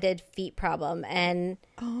sweated feet problem. And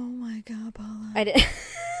Oh my God, Paula.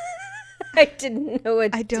 I didn't know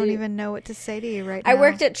what I to don't do. even know what to say to you right now. I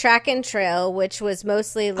worked at Track and Trail, which was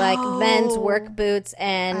mostly like men's work boots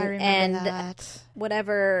I remember and that.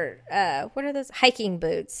 whatever. What are those hiking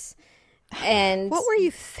boots? And What were you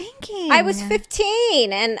thinking? I was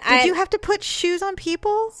 15, and Did you have to put shoes on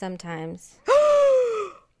people? sometimes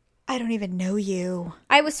I don't even know you.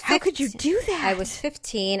 I was. How could you do that? I was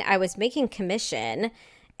 15. I was making commission,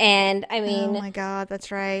 and I Oh mean, my God, that's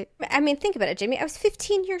right. think about it, Jamie. I was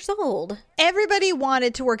 15 years old. Everybody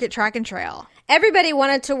wanted to work at Track and Trail. Everybody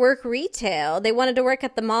wanted to work retail. They wanted to work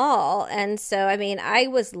at the mall. And so, I mean, I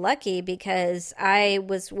was lucky because I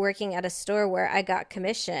was working at a store where I got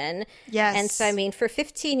commission. Yes. And so, I mean, for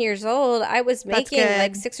 15 years old, I was making good.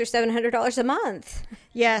 like $600 or $700 a month.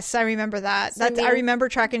 Yes, I remember that. So, I I mean- remember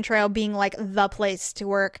Track and Trail being like the place to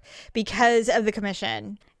work because of the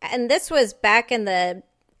commission. And this was back in the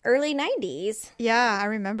early 90s. Yeah, I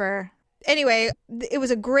remember. Anyway, it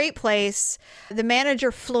was a great place. The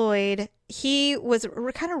manager, Floyd, he was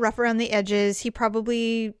kind of rough around the edges. He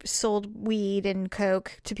probably sold weed and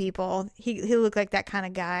coke to people. He looked like that kind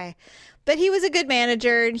of guy. But he was a good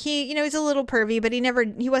manager, and he's a little pervy, but he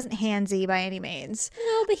wasn't handsy by any means.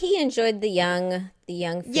 No, but he enjoyed the young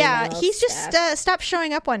female Yeah, he's staff. just stopped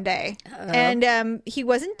showing up one day. And he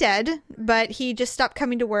wasn't dead, but he just stopped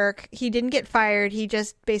coming to work. He didn't get fired. He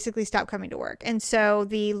just basically stopped coming to work. And so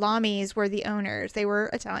the Lamies were the owners. They were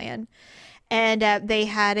Italian. And they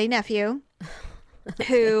had a nephew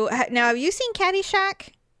who... Now, have you seen Caddyshack?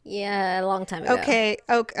 Yeah, a long time ago. Okay.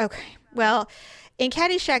 Well, in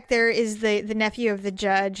Caddyshack, there is the nephew of the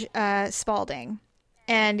judge, Spalding.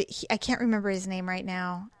 And I can't remember his name right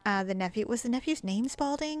now. Was the nephew's name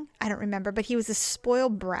Spalding? I don't remember, but he was a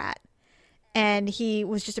spoiled brat. And he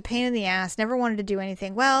was just a pain in the ass, never wanted to do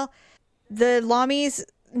anything. Well, the Lami's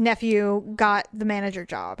nephew got the manager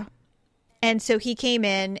job. And so he came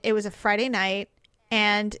in, it was a Friday night,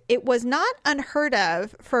 and it was not unheard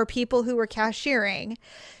of for people who were cashiering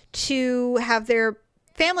to have their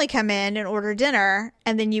family come in and order dinner,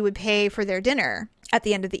 and then you would pay for their dinner at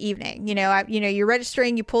the end of the evening. You're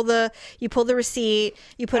registering, you pull the receipt,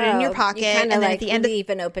 you put it in your pocket, You kind and of then like at the end of leave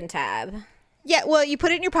an open tab. yeah, well, you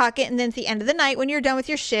put it in your pocket, and then at the end of the night, when you're done with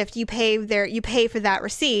your shift, you pay for that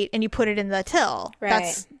receipt, and you put it in the till.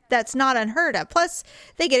 Right. That's not unheard of. Plus,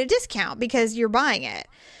 they get a discount because you're buying it.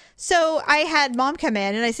 So I had mom come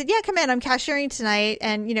in, and I said, "Yeah, come in. I'm cashiering tonight,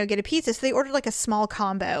 and get a pizza." So they ordered like a small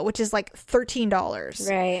combo, which is like $13.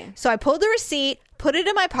 Right. So I pulled the receipt, put it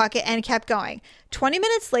in my pocket, and kept going. 20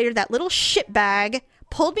 minutes later, that little shitbag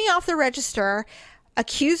pulled me off the register,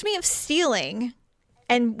 accused me of stealing,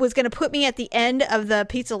 and was going to put me at the end of the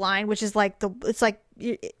pizza line, which is like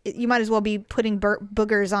you might as well be putting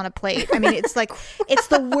boogers on a plate. I mean, it's like it's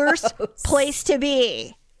the worst place to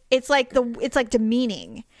be. It's like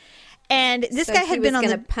demeaning. And this guy had been on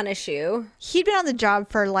going to punish you. he'd been on the job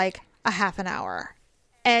for like a half an hour.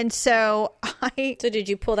 And so So did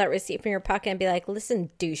you pull that receipt from your pocket and be like, "Listen,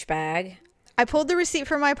 douchebag"? I pulled the receipt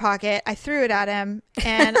from my pocket. I threw it at him,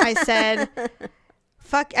 and I said,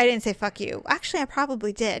 "Fuck!" I didn't say "fuck you." Actually, I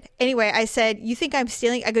probably did. Anyway, I said, "You think I'm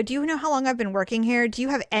stealing?" I go, "Do you know how long I've been working here? Do you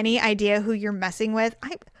have any idea who you're messing with?"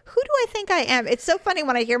 Who do I think I am? It's so funny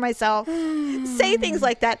when I hear myself say things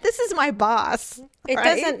like that. This is my boss. It right?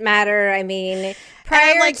 doesn't matter. I mean, I'm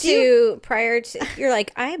prior like, to, you're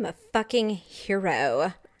like, I am a fucking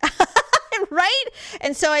hero. Right?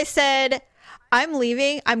 And so I said, "I'm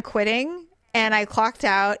leaving. I'm quitting." And I clocked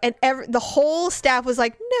out, and the whole staff was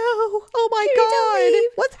like, "No, oh my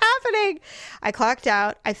God, what's happening?" I clocked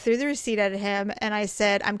out. I threw the receipt at him, and I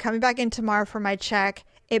said, "I'm coming back in tomorrow for my check.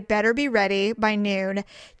 It better be ready by noon.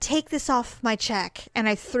 Take this off my check." And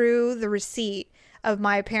I threw the receipt of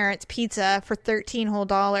my parents' pizza for $13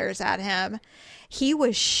 whole at him. He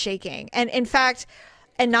was shaking. And in fact,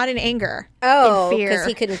 and not in anger. Oh, in fear. because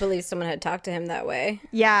he couldn't believe someone had talked to him that way.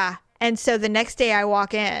 Yeah. And so the next day I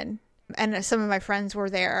walk in, and some of my friends were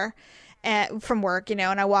there from work, and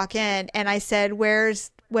I walk in and I said,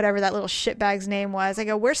 where's whatever that little shitbag's name was? I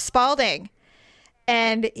go, where's Spalding?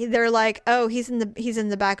 And they're like, oh, he's in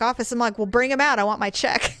the back office. I'm like, well, bring him out. I want my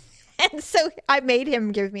check. And so I made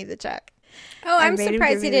him give me the check. Oh, I'm made him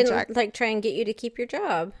surprised give he me the check. didn't like try and get you to keep your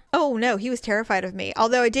job. Oh, no, he was terrified of me.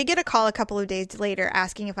 Although I did get a call a couple of days later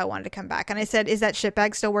asking if I wanted to come back. And I said, is that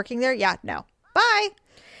shitbag still working there? Yeah, no. Bye.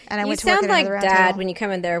 And I You went to work sound at like another round Dad table. when you come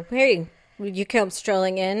in there. Hey, you come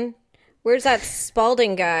strolling in. Where's that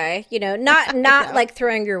Spalding guy? Not like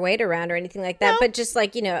throwing your weight around or anything like that, but just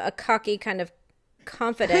like, a cocky kind of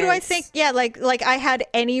confidence. Who do I think? Yeah, like I had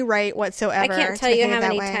any right whatsoever. I can't tell to you behave how that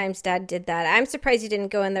many way. times Dad did that. I'm surprised you didn't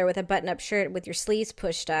go in there with a button-up shirt with your sleeves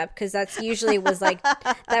pushed up, because that's usually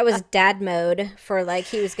that was Dad mode for like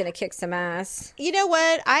he was going to kick some ass. You know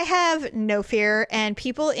what? I have no fear, and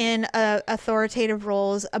people in authoritative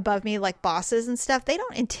roles above me, like bosses and stuff, they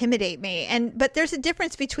don't intimidate me. But there's a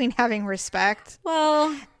difference between having respect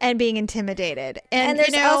Well, and being intimidated. and there's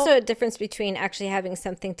you know, also a difference between actually having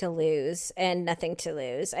something to lose and nothing to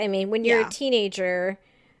lose. I mean, when you're Yeah. a teenager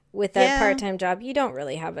with a Yeah. part-time job, you don't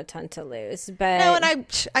really have a ton to lose. But no, and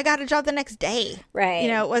I got a job the next day. Right.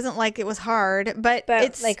 It wasn't like it was hard, but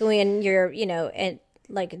it's like when you're, at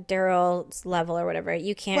like Daryl's level or whatever,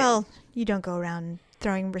 you can't. well, you don't go around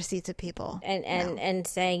throwing receipts at people. and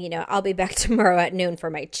saying, I'll be back tomorrow at noon for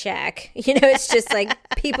my check. It's just like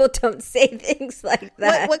people don't say things like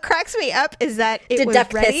that. What cracks me up is that it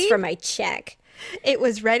Deduct was ready. this from my check. It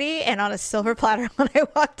was ready and on a silver platter when I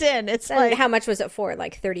walked in. It's And like how much was it for?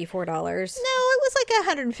 Like $34? no, it was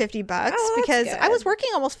like $150 Oh, that's because I good. was working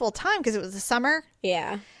almost full time because it was the summer.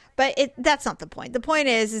 Yeah. But that's not the point. The point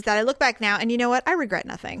is that I look back now and you know what? I regret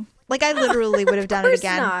nothing. Like I literally would have done it course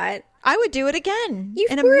again. not. I would do it again You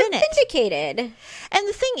in a were minute. vindicated. And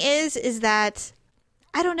the thing is that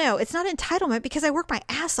I don't know. It's not entitlement because I work my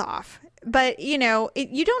ass off. But you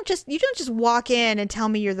don't just walk in and tell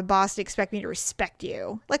me you're the boss and expect me to respect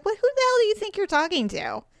you. Like what? Who the hell do you think you're talking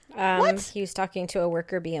to? What? He was talking to a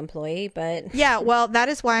worker bee employee, but Yeah, well, that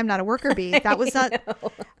is why I'm not a worker bee. That was not.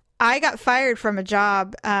 I got fired from a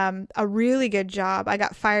job, a really good job. I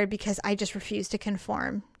got fired because I just refused to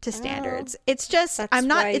conform to standards. It's just That's I'm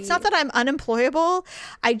not. why It's not that I'm unemployable.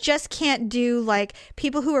 I just can't do like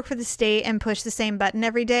people who work for the state and push the same button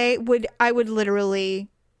every day. I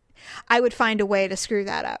would find a way to screw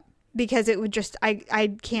that up because it would just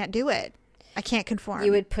I can't do it. I can't conform.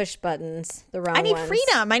 you would push buttons the wrong I need ones.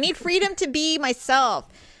 freedom. I need freedom to be myself.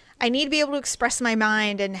 I need to be able to express my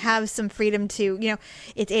mind and have some freedom to,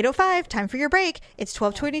 it's 8:05, time for your break. It's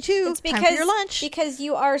 12:22, It's time for your lunch. because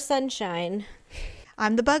you are sunshine.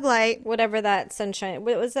 I'm the bug light. Whatever that sunshine.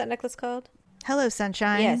 What was that necklace called? Hello,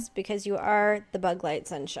 sunshine. Yes, because you are the bug light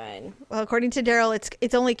sunshine. Well, according to Daryl,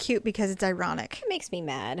 it's only cute because it's ironic. It makes me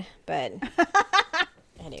mad, but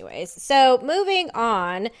anyways. So moving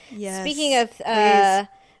on. Yes, Speaking of please.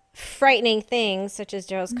 frightening things, such as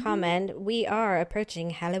Daryl's Mm-hmm. comment, we are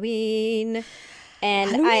approaching Halloween.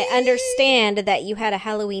 And I understand that you had a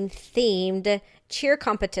Halloween themed cheer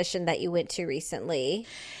competition that you went to recently.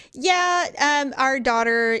 Yeah, our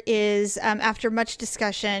daughter is, after much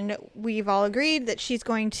discussion, we've all agreed that she's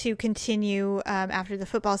going to continue after the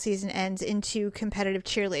football season ends into competitive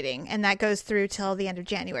cheerleading. And that goes through till the end of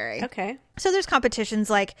January. Okay. So there's competitions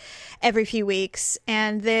like every few weeks.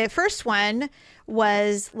 And the first one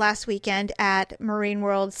was last weekend at Marine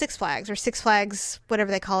World Six Flags, or Six Flags,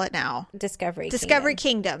 whatever they call it now. Discovery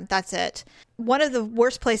Kingdom. That's it. One of the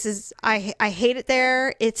worst places. I hate it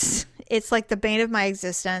there. It's like the bane of my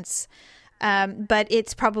existence. But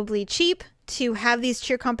it's probably cheap to have these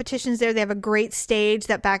cheer competitions there. They have a great stage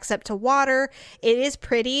that backs up to water. It is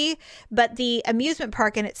pretty, but the amusement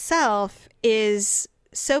park in itself is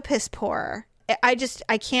so piss poor. I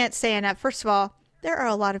can't say enough. First of all, there are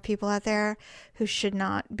a lot of people out there who should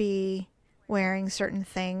not be wearing certain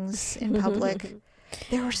things in public.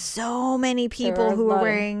 There were so many people who were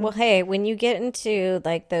wearing. Well, hey, when you get into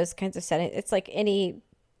like those kinds of settings, it's like any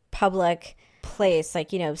public place,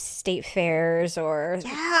 like, state fairs or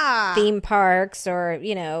Yeah. theme parks or,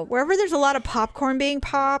 Wherever there's a lot of popcorn being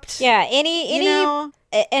popped. yeah, any know?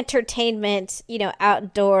 entertainment,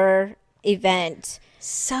 outdoor event.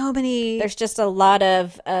 So many. There's just a lot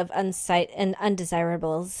of unsight and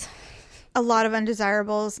undesirables. A lot of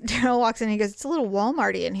undesirables. Daryl walks in and he goes, "It's a little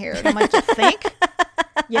Walmarty in here." And I'm like, "You think?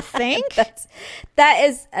 You think?" That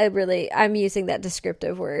is I'm using that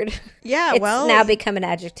descriptive word. Yeah, It's well, now become an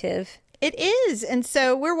adjective. It is. And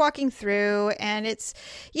so we're walking through, and it's,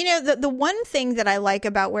 the one thing that I like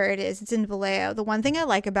about where it is, it's in Vallejo. The one thing I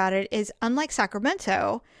like about it is, unlike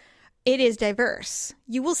Sacramento, it is diverse.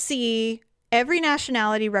 You will see every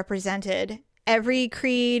nationality represented, every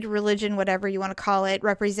creed, religion, whatever you want to call it,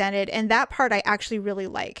 represented. And that part I actually really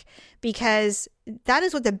like, because that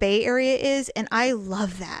is what the Bay Area is. And I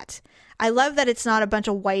love that. I love that it's not a bunch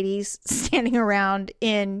of whiteys standing around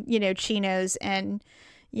in, chinos and,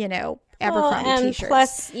 Abercrombie and t-shirts.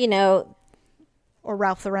 plus, or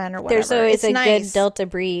Ralph Lauren or whatever. there's always It's a nice. good Delta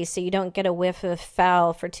breeze, so you don't get a whiff of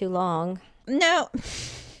foul for too long. No,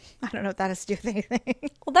 I don't know if that has to do with anything.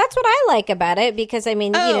 Well, that's what I like about it, because you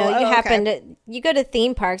happen okay. to, you go to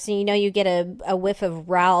theme parks and you get a whiff of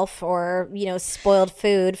Ralph or spoiled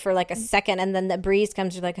food for like a second, and then the breeze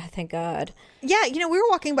comes. You're like, oh, thank God. Yeah, we were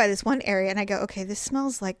walking by this one area, and I go, okay, this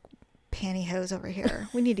smells like pantyhose over here.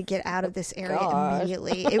 We need to get out of this area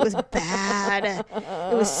immediately. It was bad.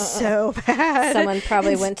 It was so bad. Someone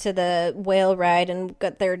probably went to the whale ride and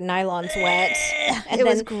got their nylons wet, and It then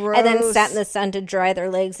was and then gross. sat in the sun to dry their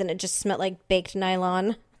legs, and it just smelled like baked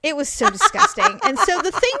nylon. It was so disgusting. And so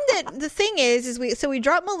the thing is we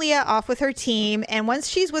drop Malia off with her team, and once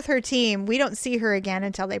she's with her team, we don't see her again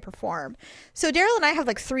until they perform. So Daryl and I have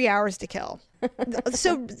like 3 hours to kill.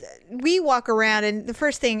 So we walk around, and the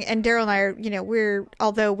first thing, and Daryl and I are,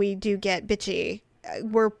 although we do get bitchy,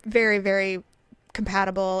 we're very, very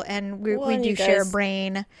compatible, and we and do you share a guys-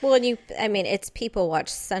 brain. Well, and it's People Watch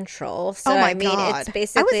Central, so Oh my it's God. I was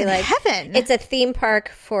basically in like heaven. it's a theme park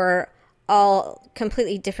for all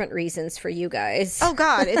completely different reasons for you guys. Oh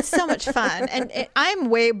God, it's so much fun. And I'm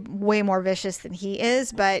way more vicious than he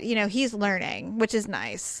is, but he's learning, which is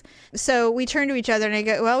nice. So we turn to each other and I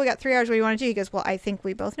go, well, we got 3 hours. What do you want to do? He goes, well, I think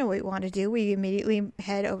we both know what we want to do. We immediately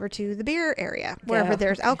head over to the beer area. Wherever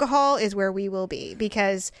there's alcohol is where we will be,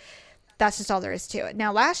 because that's just all there is to it.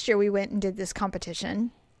 Now, last year we went and did this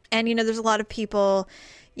competition, and there's a lot of people,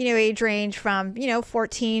 age range from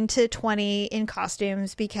 14 to 20 in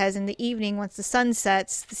costumes, because in the evening, once the sun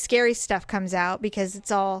sets, the scary stuff comes out, because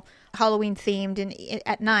it's all Halloween themed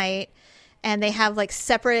at night, and they have like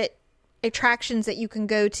separate attractions that you can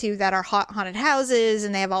go to that are haunted houses,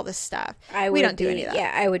 and they have all this stuff. We don't do any of that.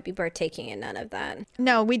 Yeah, I would be partaking in none of that.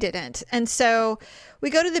 No, we didn't. And so we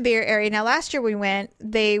go to the beer area. Now, last year we went,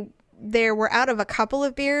 they were out of a couple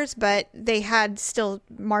of beers, but they had still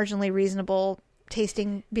marginally reasonable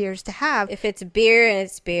tasting beers to have. If it's beer and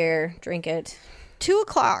it's beer, drink it.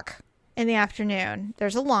 2:00 in the afternoon,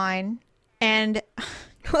 there's a line, and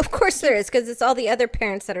Of course there is, because it's all the other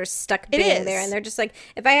parents that are stuck It being is. there, and they're just like,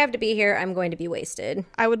 if I have to be here, I'm going to be wasted.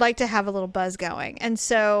 I would like to have a little buzz going. And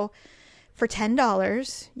so for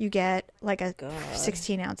 $10, you get like a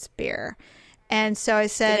 16-ounce beer. And so I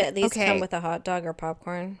said, Did it at least okay, come with a hot dog or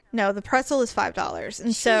popcorn? no, the pretzel is $5.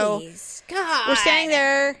 And so Jeez, God. we're standing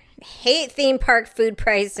there. Hate theme park food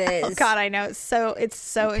prices. Oh God, I know. It's so Pay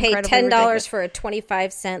incredibly $10 ridiculous. for a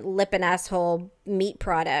 25-cent lip and asshole meat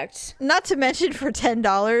product. Not to mention, for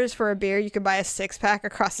 $10 for a beer, you could buy a 6-pack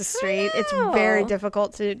across the street. It's very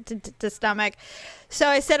difficult to stomach. So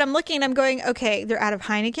I said, I'm looking, I'm going, okay, they're out of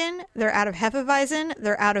Heineken, they're out of Hefeweizen,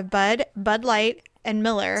 they're out of Bud Light, and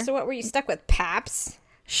Miller. So what were you stuck with, Paps?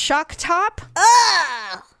 Shock Top,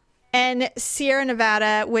 and Sierra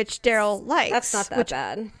Nevada, which Daryl likes. That's not that which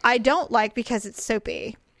bad. I don't like because it's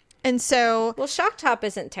soapy. And so, Well, Shock Top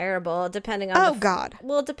isn't terrible, depending on oh the God.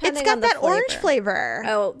 Well, depending It's got on the that orange flavor.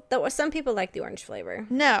 Oh, some people like the orange flavor.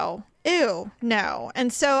 No. Ew. No.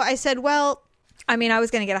 And so I said, well, I mean, I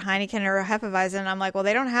was going to get a Heineken or a Hefeweizen. And I'm like, well,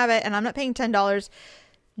 they don't have it, and I'm not paying $10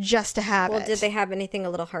 just to have it. Well, did they have anything a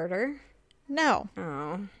little harder? No.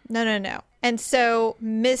 Oh. No. And so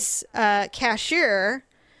Miss Cashier,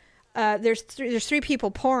 there's three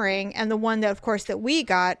people pouring, and the one that, of course, that we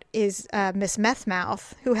got is Miss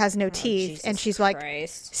Methmouth, who has no teeth, Jesus and she's like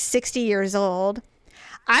Christ. 60 years old.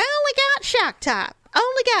 I only got Shock Top.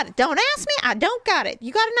 Only got it. Don't ask me. I don't got it.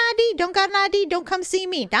 You got an ID? Don't got an ID? Don't come see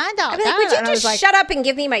me. $9. I'd be like, would you And I was just like, shut up and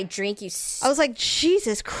give me my drink, you I was like,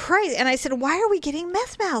 Jesus Christ. And I said, why are we getting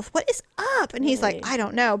meth mouth? What is up? And he's like, I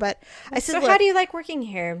don't know. But I said, So look, how do you like working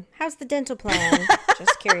here? How's the dental plan?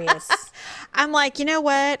 Just curious. I'm like, you know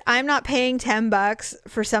what? I'm not paying $10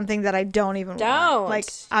 for something that I don't even Don't. want. Like,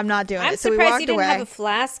 I'm not doing I'm it. So we surprised walked you didn't away. have a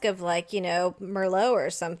flask of Merlot or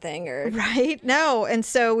something. Or Right? No. And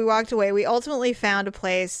so we walked away. We ultimately found a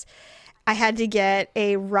place. I had to get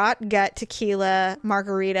a rot gut tequila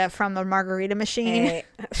margarita from the margarita machine Hey.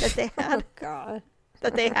 that they had. God.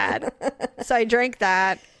 So I drank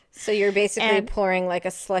that. So you're basically And- pouring like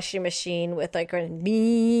a slushy machine with like a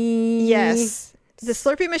me. Yes. The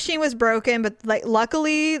Slurpee machine was broken, but like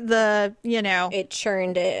luckily It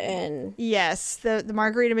churned it and yes, the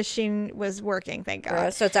margarita machine was working, thank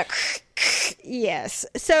God. so it's like Yes.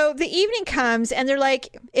 So the evening comes and they're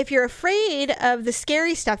like, if you're afraid of the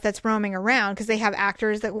scary stuff that's roaming around, because they have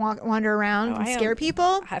actors that wander around and scare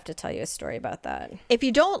people. I have to tell you a story about that. If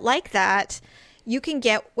you don't like that, you can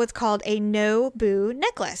get what's called a no boo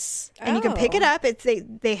necklace, and you can pick it up.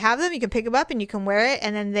 They have them. You can pick them up and you can wear it,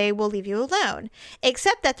 and then they will leave you alone.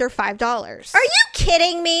 Except that they're $5. Are you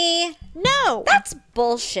kidding me? No, That's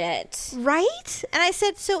bullshit. right. And I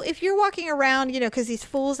said, so if you're walking around, because these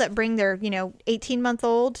fools that bring their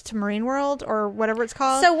 18-month-old to Marine World or whatever it's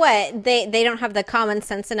called. So what? They don't have the common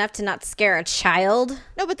sense enough to not scare a child?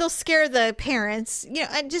 No, but they'll scare the parents, and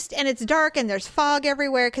it's dark and there's fog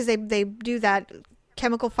everywhere because they do that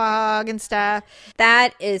chemical fog and stuff.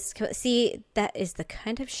 That is the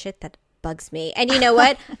kind of shit that bugs me. And you know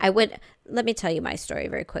what? Let me tell you my story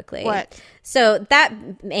very quickly. What? So that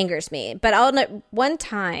angers me. But one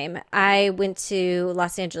time I went to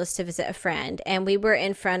Los Angeles to visit a friend, and we were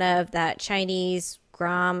in front of that Chinese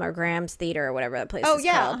Grams Theater or whatever that place is called.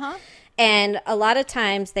 Uh-huh. And a lot of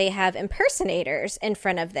times they have impersonators in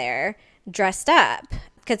front of there dressed up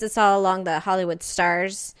because it's all along the Hollywood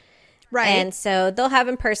stars. Right. And so they'll have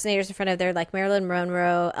impersonators in front of there, like Marilyn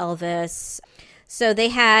Monroe, Elvis. So they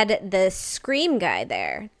had the Scream guy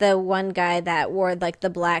there, the one guy that wore like the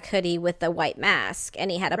black hoodie with the white mask,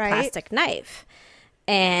 and he had a plastic knife.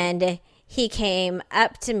 And he came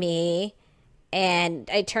up to me, and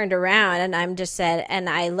I turned around, and and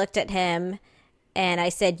I looked at him, and I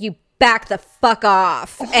said, "You back the fuck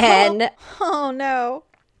off." And Oh, no.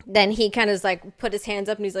 then he kind of like put his hands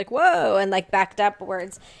up and he's like, whoa, and like backed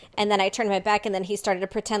upwards. And then I turned my back and then he started to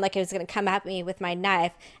pretend like he was going to come at me with my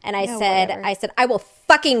knife. And I said, I will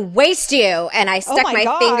fucking waste you. And I stuck my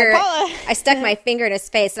God, Paula. I stuck my finger in his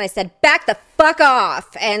face and I said, back the fuck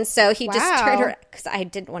off. And so he just turned around because I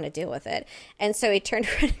didn't want to deal with it. And so he turned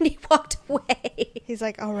around and he walked away. He's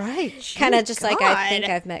like, all right. Kind of just like, I think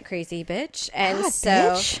I've met crazy bitch. And God, so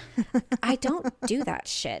bitch. I don't do that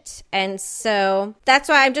shit. And so that's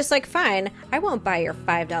why I'm just like, fine, I won't buy your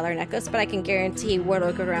 $5 necklace, but I can guarantee word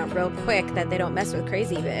will go around real quick that they don't mess with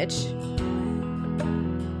crazy bitch.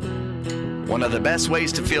 One of the best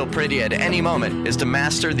ways to feel pretty at any moment is to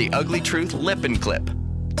master the Ugly Truth Lip and Clip.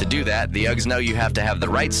 To do that, the Uggs know you have to have the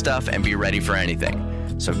right stuff and be ready for anything.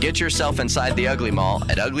 So get yourself inside the Ugly Mall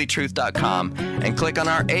at uglytruth.com and click on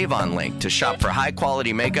our Avon link to shop for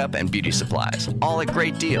high-quality makeup and beauty supplies, all at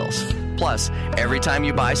great deals. Plus, every time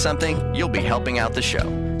you buy something, you'll be helping out the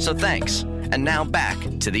show. So thanks. And now back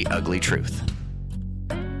to the Ugly Truth.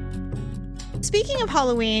 Speaking of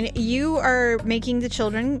Halloween, you are making the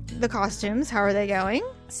children the costumes. How are they going?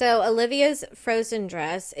 So Olivia's Frozen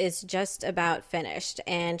dress is just about finished,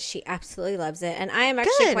 and she absolutely loves it. And I am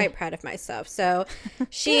actually Good. quite proud of myself. So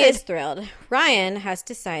she is thrilled. Ryan has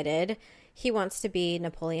decided he wants to be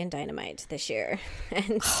Napoleon Dynamite this year.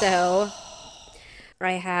 And so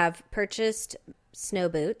I have purchased snow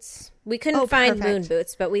boots. We couldn't find perfect. moon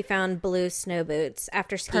boots, but we found blue snow boots,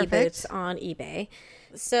 after ski Perfect. boots on eBay.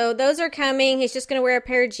 So those are coming. He's just going to wear a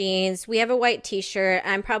pair of jeans. We have a white t-shirt.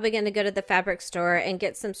 I'm probably going to go to the fabric store and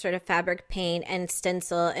get some sort of fabric paint and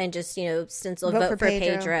stencil and just, stencil vote for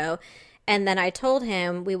Pedro. And then I told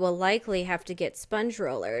him we will likely have to get sponge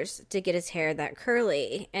rollers to get his hair that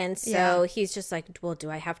curly. And so he's just like, well,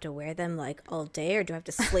 do I have to wear them like all day or do I have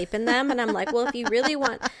to sleep in them? And I'm like, well, if you really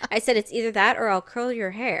want, I said, it's either that or I'll curl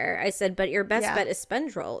your hair. I said, but your best bet is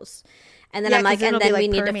sponge rolls. And then I'm like, and then we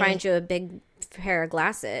need to find you a big pair of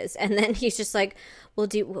glasses. And then he's just like, well,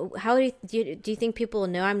 do you think people will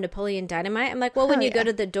know I'm Napoleon Dynamite? I'm like, well, when you go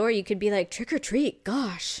to the door, you could be like, trick or treat,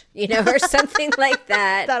 gosh, or something like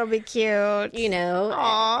that. That'll be cute.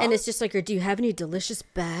 Aww. And it's just like, or do you have any delicious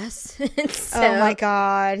bass? Oh my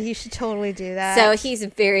God, you should totally do that. So he's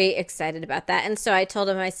very excited about that. And so I told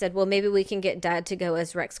him, I said, well, maybe we can get Dad to go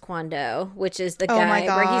as Rex Kwando, which is the guy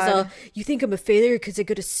where he's all, you think I'm a failure because I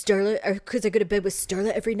go to Starlet or because I go to bed with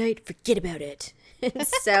Starlet every night? Forget about it.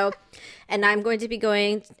 So, and I'm going to be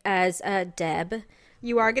going as Deb.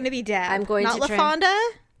 You are going to be Deb. I'm going Not to try. LaFonda?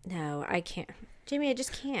 No, I can't. Jamie, I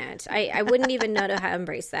just can't. I wouldn't even know how to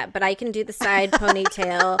embrace that. But I can do the side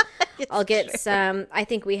ponytail. I'll get some. I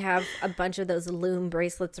think we have a bunch of those loom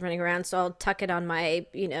bracelets running around, so I'll tuck it on my,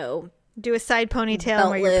 Do a side ponytail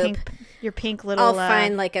belt where loop. your pink little. I'll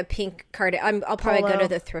find like a pink cardigan. I'll probably go polo. to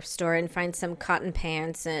the thrift store and find some cotton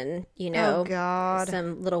pants and Oh, God.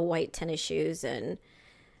 some little white tennis shoes and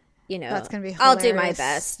That's gonna be I'll do my hilarious.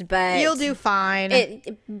 best, but You'll do fine.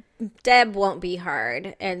 Deb won't be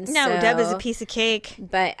hard, and no, so, Deb is a piece of cake.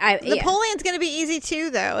 But Napoleon's going to be easy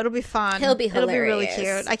too, though. It'll be fun. He'll be It'll be really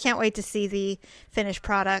hilarious. cute. I can't wait to see the finished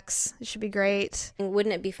products. It should be great.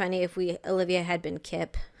 Wouldn't it be funny if Olivia had been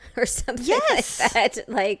Kip or something Yes. like that?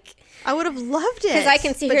 Like, I would have loved it because I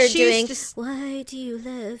can see but her she's doing. just- Why do you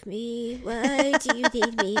love me? Why do you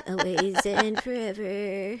need me always and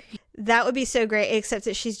forever? That would be so great. Except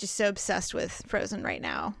that she's just so obsessed with Frozen right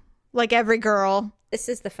now, like every girl. This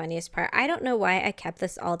is the funniest part. I don't know why I kept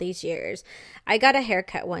this all these years. I got a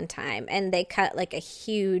haircut one time and they cut like a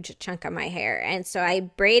huge chunk of my hair. And so I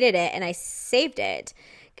braided it and I saved it.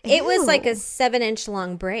 It was like a 7-inch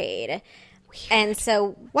long braid. And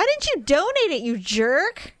so, Why didn't you donate it, you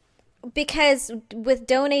jerk? because with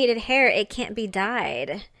donated hair, it can't be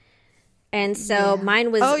dyed. And so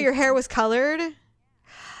mine was. Oh, your hair was colored.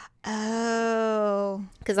 Oh,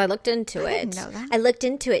 Because I looked into I it. didn't know that. I looked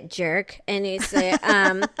into it, jerk. And you say,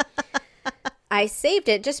 I saved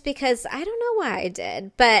it just because I don't know why I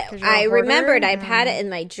did, but 'Cause you're a I hoarder? remembered I've had it in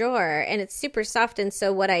my drawer and it's super soft. And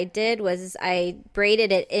so what I did was I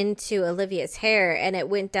braided it into Olivia's hair and it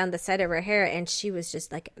went down the side of her hair and she was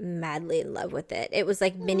just like madly in love with it. It was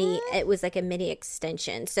like it was like a mini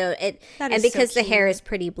extension. So That and is so because the hair cute. is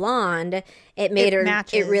pretty blonde, it really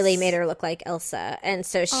matches. made her look like Elsa. And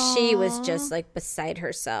so she was just like beside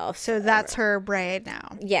herself. so that's her braid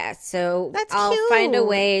now. Yeah, so That's I'll find a cute.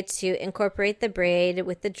 way to incorporate the braid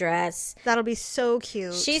with the dress. That'll be so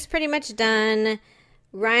cute. She's pretty much done.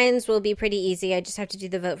 Ryan's will be pretty easy. I just have to do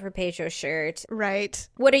the vote for Pedro shirt. right.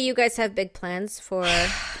 What do you guys have big plans for?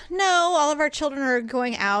 No, all of our children are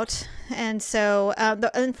going out. And so,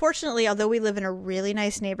 unfortunately, although we live in a really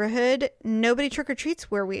nice neighborhood, nobody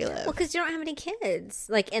trick-or-treats where we live. Well, because you don't have any kids,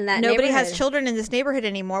 like in that Nobody has neighborhood. children in this neighborhood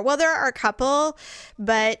anymore. Well, there are a couple,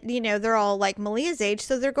 but they're all like Malia's age,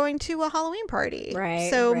 so they're going to a Halloween party. Right,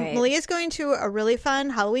 So right. Malia's going to a really fun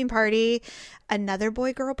Halloween party, another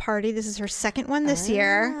boy girl party. This is her second one this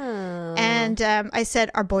year. Oh. And I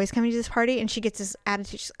said, "Are boys coming to this party?" And she gets this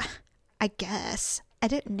attitude. She's, I guess. I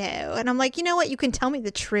don't know. And I'm like, you know what? You can tell me the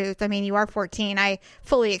truth. I mean, you are 14. I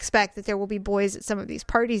fully expect that there will be boys at some of these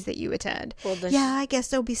parties that you attend. Well, does Yeah, I guess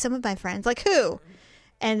there'll be some of my friends. Like who?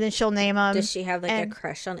 And then she'll name them. Does she have like a and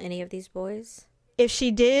crush on any of these boys? if she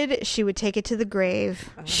did, she would take it to the grave.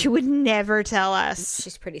 She would never tell us.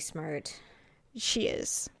 She's pretty smart. She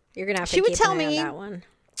is. You're gonna have to She would keep tell an eye me- on that one.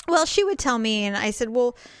 Well, she would tell me, and I said,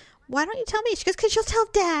 well, why don't you tell me? She goes, because you'll tell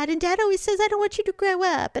Dad, and Dad always says, I don't want you to grow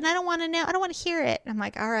up, and I don't want to know. I don't want to hear it. I'm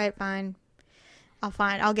like, all right, fine.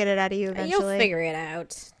 I'll get it out of you eventually. You'll figure it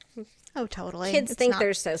out. Oh, totally. Kids It's think not-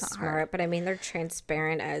 they're so it's not hard. smart, but I mean, they're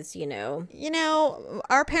transparent as,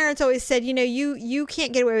 Our parents always said, you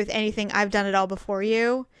can't get away with anything. I've done it all before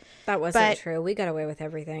you. That wasn't But- true. We got away with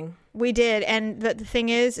everything. We did, and the thing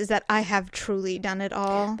is that I have truly done it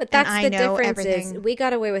all. But that's and I the know difference everything. is we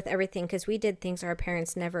got away with everything because we did things our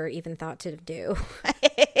parents never even thought to do.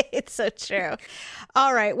 It's so true.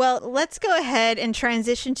 All right, well, let's go ahead and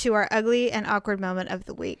transition to our ugly and awkward moment of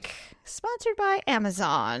the week, sponsored by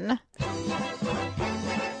Amazon.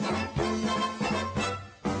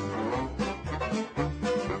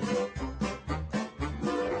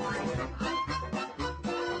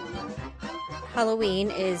 Halloween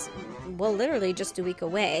is, well, literally just a week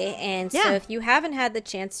away. And so Yeah. if you haven't had the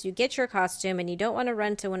chance to get your costume and you don't want to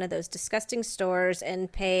run to one of those disgusting stores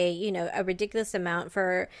and pay, a ridiculous amount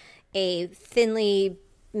for a thinly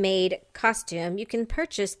made costume, you can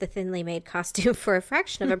purchase the thinly made costume for a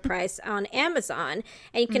fraction of a price on Amazon,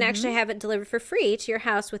 and you can actually have it delivered for free to your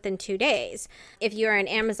house within 2 days. If you are an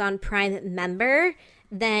Amazon Prime member,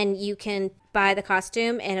 then you can buy the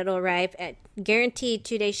costume and it'll arrive at guaranteed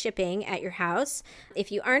 2-day shipping at your house.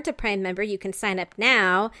 If you aren't a Prime member, you can sign up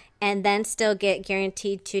now and then still get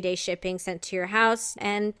guaranteed 2-day shipping sent to your house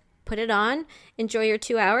and put it on, enjoy your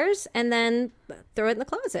 2 hours, and then throw it in the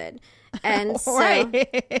closet. And so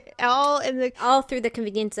Right. All in the all through the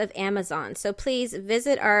convenience of Amazon. So please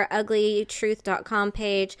visit our uglytruth.com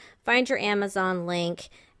page, find your Amazon link,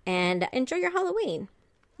 and enjoy your Halloween.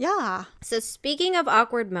 Yeah. So speaking of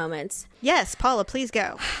awkward moments, Yes, Paula, please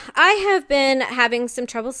go. I have been having some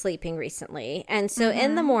trouble sleeping recently. And so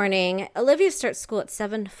in the morning, Olivia starts school at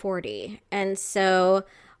 7:40. And so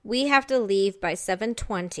we have to leave by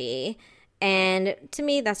 7:20. And to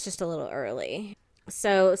me, that's just a little early.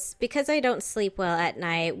 So because I don't sleep well at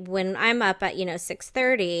night, when I'm up at,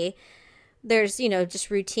 6:30, there's, just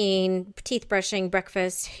routine teeth brushing,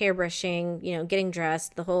 breakfast, hair brushing, getting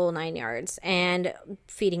dressed, the whole 9 yards, and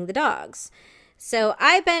feeding the dogs. So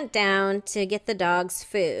I bent down to get the dogs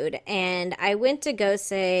food, and I went to go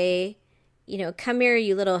say, come here,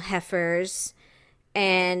 you little heifers.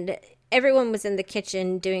 And everyone was in the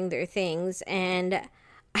kitchen doing their things, and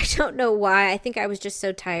I don't know why. I think I was just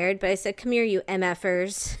so tired, but I said, come here, you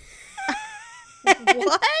MFers.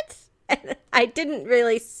 What? I didn't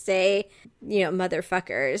really say,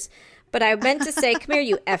 motherfuckers, but I meant to say, come here,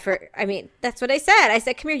 you effer. I mean, that's what I said. I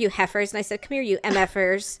said, come here, you heifers. And I said, come here, you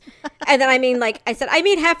MFers. And then I said, I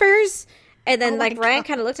mean heifers. And then Ryan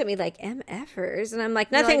kind of looked at me like, MFers. And I'm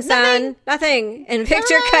like, nothing, son, nothing. And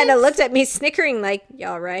Victor kind of looked at me snickering like,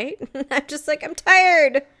 y'all right? I'm just like, I'm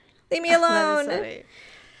tired. Leave me alone.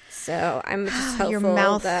 So I'm just hopeful Your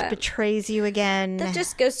mouth that betrays you again. that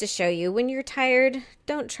just goes to show you when you're tired,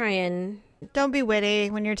 don't try and Don't be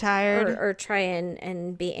witty when you're tired. or try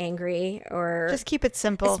and be angry or Just keep it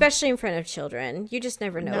simple. especially in front of children. You just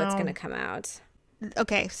never know what's No. going to come out.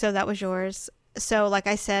 Okay, so that was yours. So, like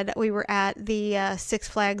I said, we were at the Six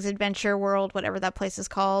Flags Adventure World, whatever that place is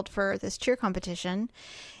called, for this cheer competition.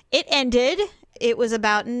 It ended. It was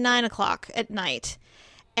about 9 o'clock at night.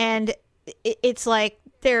 And it's like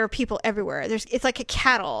there are people everywhere. It's like a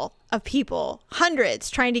cattle of people, hundreds,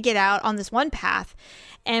 trying to get out on this one path.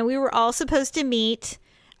 And we were all supposed to meet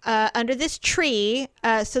under this tree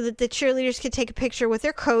so that the cheerleaders could take a picture with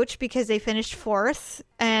their coach because they finished fourth.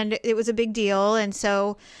 And it was a big deal. And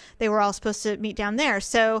so they were all supposed to meet down there.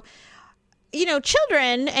 So,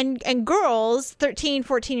 children and girls, 13,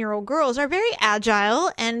 14-year-old girls, are very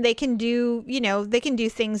agile, and they can do, they can do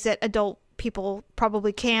things that adult people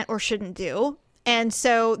probably can't or shouldn't do. And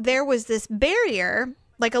so there was this barrier,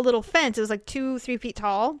 like a little fence. It was like 2-3 feet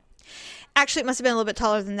tall. Actually, it must have been a little bit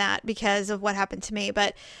taller than that because of what happened to me.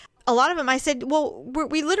 But a lot of them, I said, well,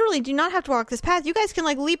 we literally do not have to walk this path. You guys can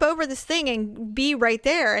leap over this thing and be right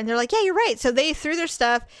there. And they're like, yeah, you're right. So they threw their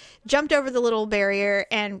stuff, jumped over the little barrier,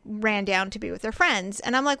 and ran down to be with their friends.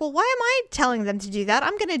 And I'm like, well, why am I telling them to do that?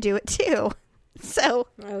 I'm going to do it too. So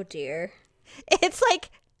Oh dear. it's like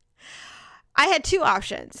I had two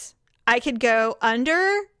options. I could go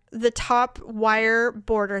under the top wire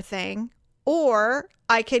border thing, or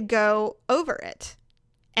I could go over it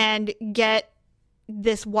and get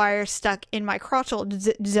this wire stuck in my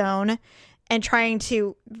crotchal zone and trying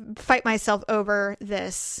to fight myself over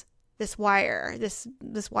this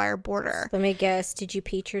wire border. Let me guess. Did you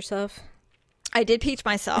peach yourself? I did peach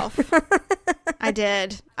myself. I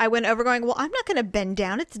did. I went over going, well, I'm not going to bend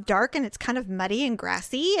down. It's dark and it's kind of muddy and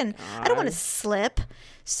grassy and I don't want to slip.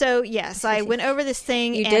 So, yes, I went over this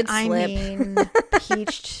thing You and did I slip. mean,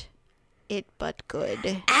 peached it but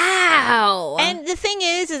good. Ow! And the thing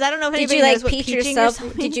is I don't know if did anybody you knows what peach peaching yourself?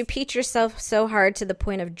 is. Did you peach yourself so hard to the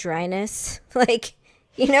point of dryness? Where?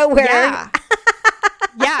 Yeah.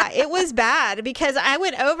 Yeah, it was bad because I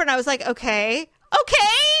went over and I was like, okay.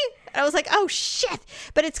 And I was like, oh shit.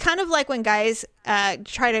 But it's kind of like when guys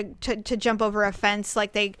try to jump over a fence,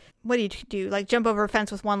 what do you do? Jump over a fence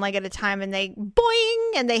with one leg at a time and they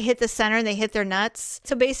boing and they hit the center and they hit their nuts.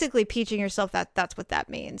 So basically peaching yourself, that's what that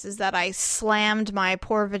means, is that I slammed my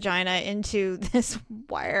poor vagina into this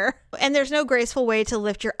wire. And there's no graceful way to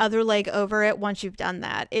lift your other leg over it once you've done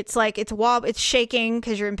that. It's like it's shaking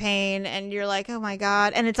because you're in pain and you're like, oh my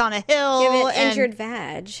God. And it's on a hill. You have an and- injured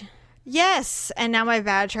vag. Yes, and now my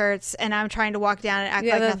vag hurts, and I'm trying to walk down and act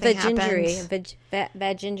You like have a nothing vag injury. happened.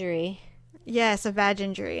 Vag injury. Yes, a vag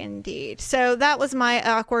injury indeed. So that was my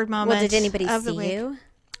awkward moment. Well, did anybody of the see week. you?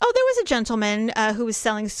 Oh, there was a gentleman who was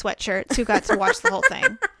selling sweatshirts who got to watch the whole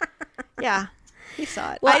thing. Yeah, he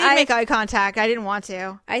saw it. Well, I didn't make eye contact. I didn't want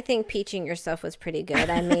to. I think peaching yourself was pretty good.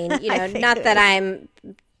 I mean, think not it that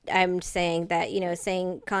I'm saying that,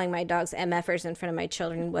 calling my dogs MFers in front of my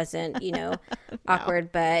children wasn't,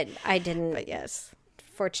 awkward, but I didn't, But yes,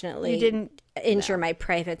 fortunately, you didn't. injure my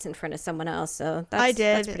privates in front of someone else. So that's, I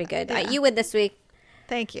did. That's pretty good. Yeah. You win this week.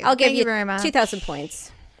 Thank you. I'll give Thank you very much. 2,000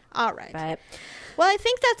 points. All right. But Well, I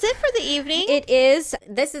think that's it for the evening. it is.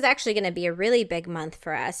 This is actually going to be a really big month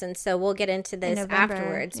for us, and so we'll get into this November,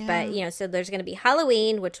 afterwards. yeah. But so there's going to be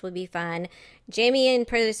Halloween, which will be fun. Jamie and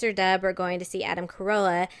producer Deb are going to see Adam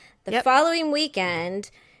Carolla. The Yep. following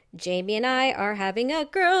weekend, Jamie and I are having a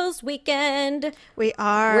girls' weekend. we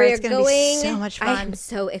are. We're It's going to going. be so much I fun. am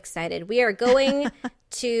so excited. We are going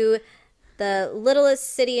to the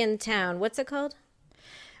littlest city in town. What's it called?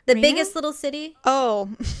 The Reno? biggest little city. Oh,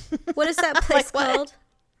 What is that place what? called?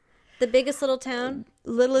 The biggest little town.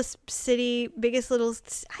 littlest city, biggest little.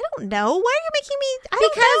 I don't know. Why are you making me?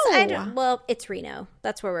 Because don't know. well, it's Reno.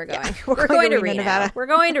 That's where we're going. we're we're going going to to Reno, Reno. Nevada. We're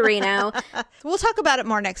going to Reno. We'll talk about it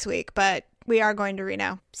more next week, but We are going to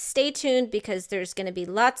Reno. Stay tuned because there's going to be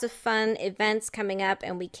lots of fun events coming up,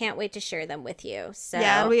 and we can't wait to share them with you. So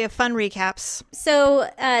Yeah, we have fun recaps. So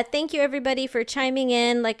thank you, everybody, for chiming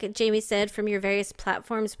in. Like Jamie said, from your various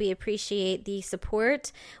platforms, we appreciate the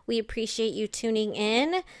support. We appreciate you tuning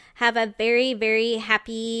in. Have a very, very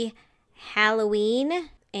happy Halloween,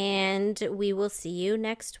 and we will see you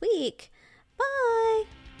next week. Bye.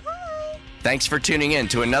 Bye. Thanks for tuning in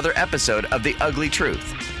to another episode of The Ugly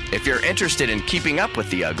Truth. If you're interested in keeping up with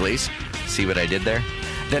the Uglies, see what I did there?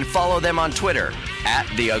 Then follow them on Twitter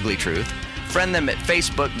 @TheUglyTruth, friend them at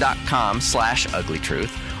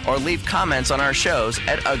Facebook.com/UglyTruth, or leave comments on our shows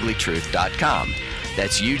at uglytruth.com.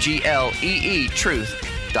 That's UGLEE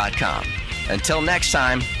truth.com. Until next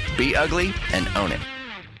time, be ugly and own it.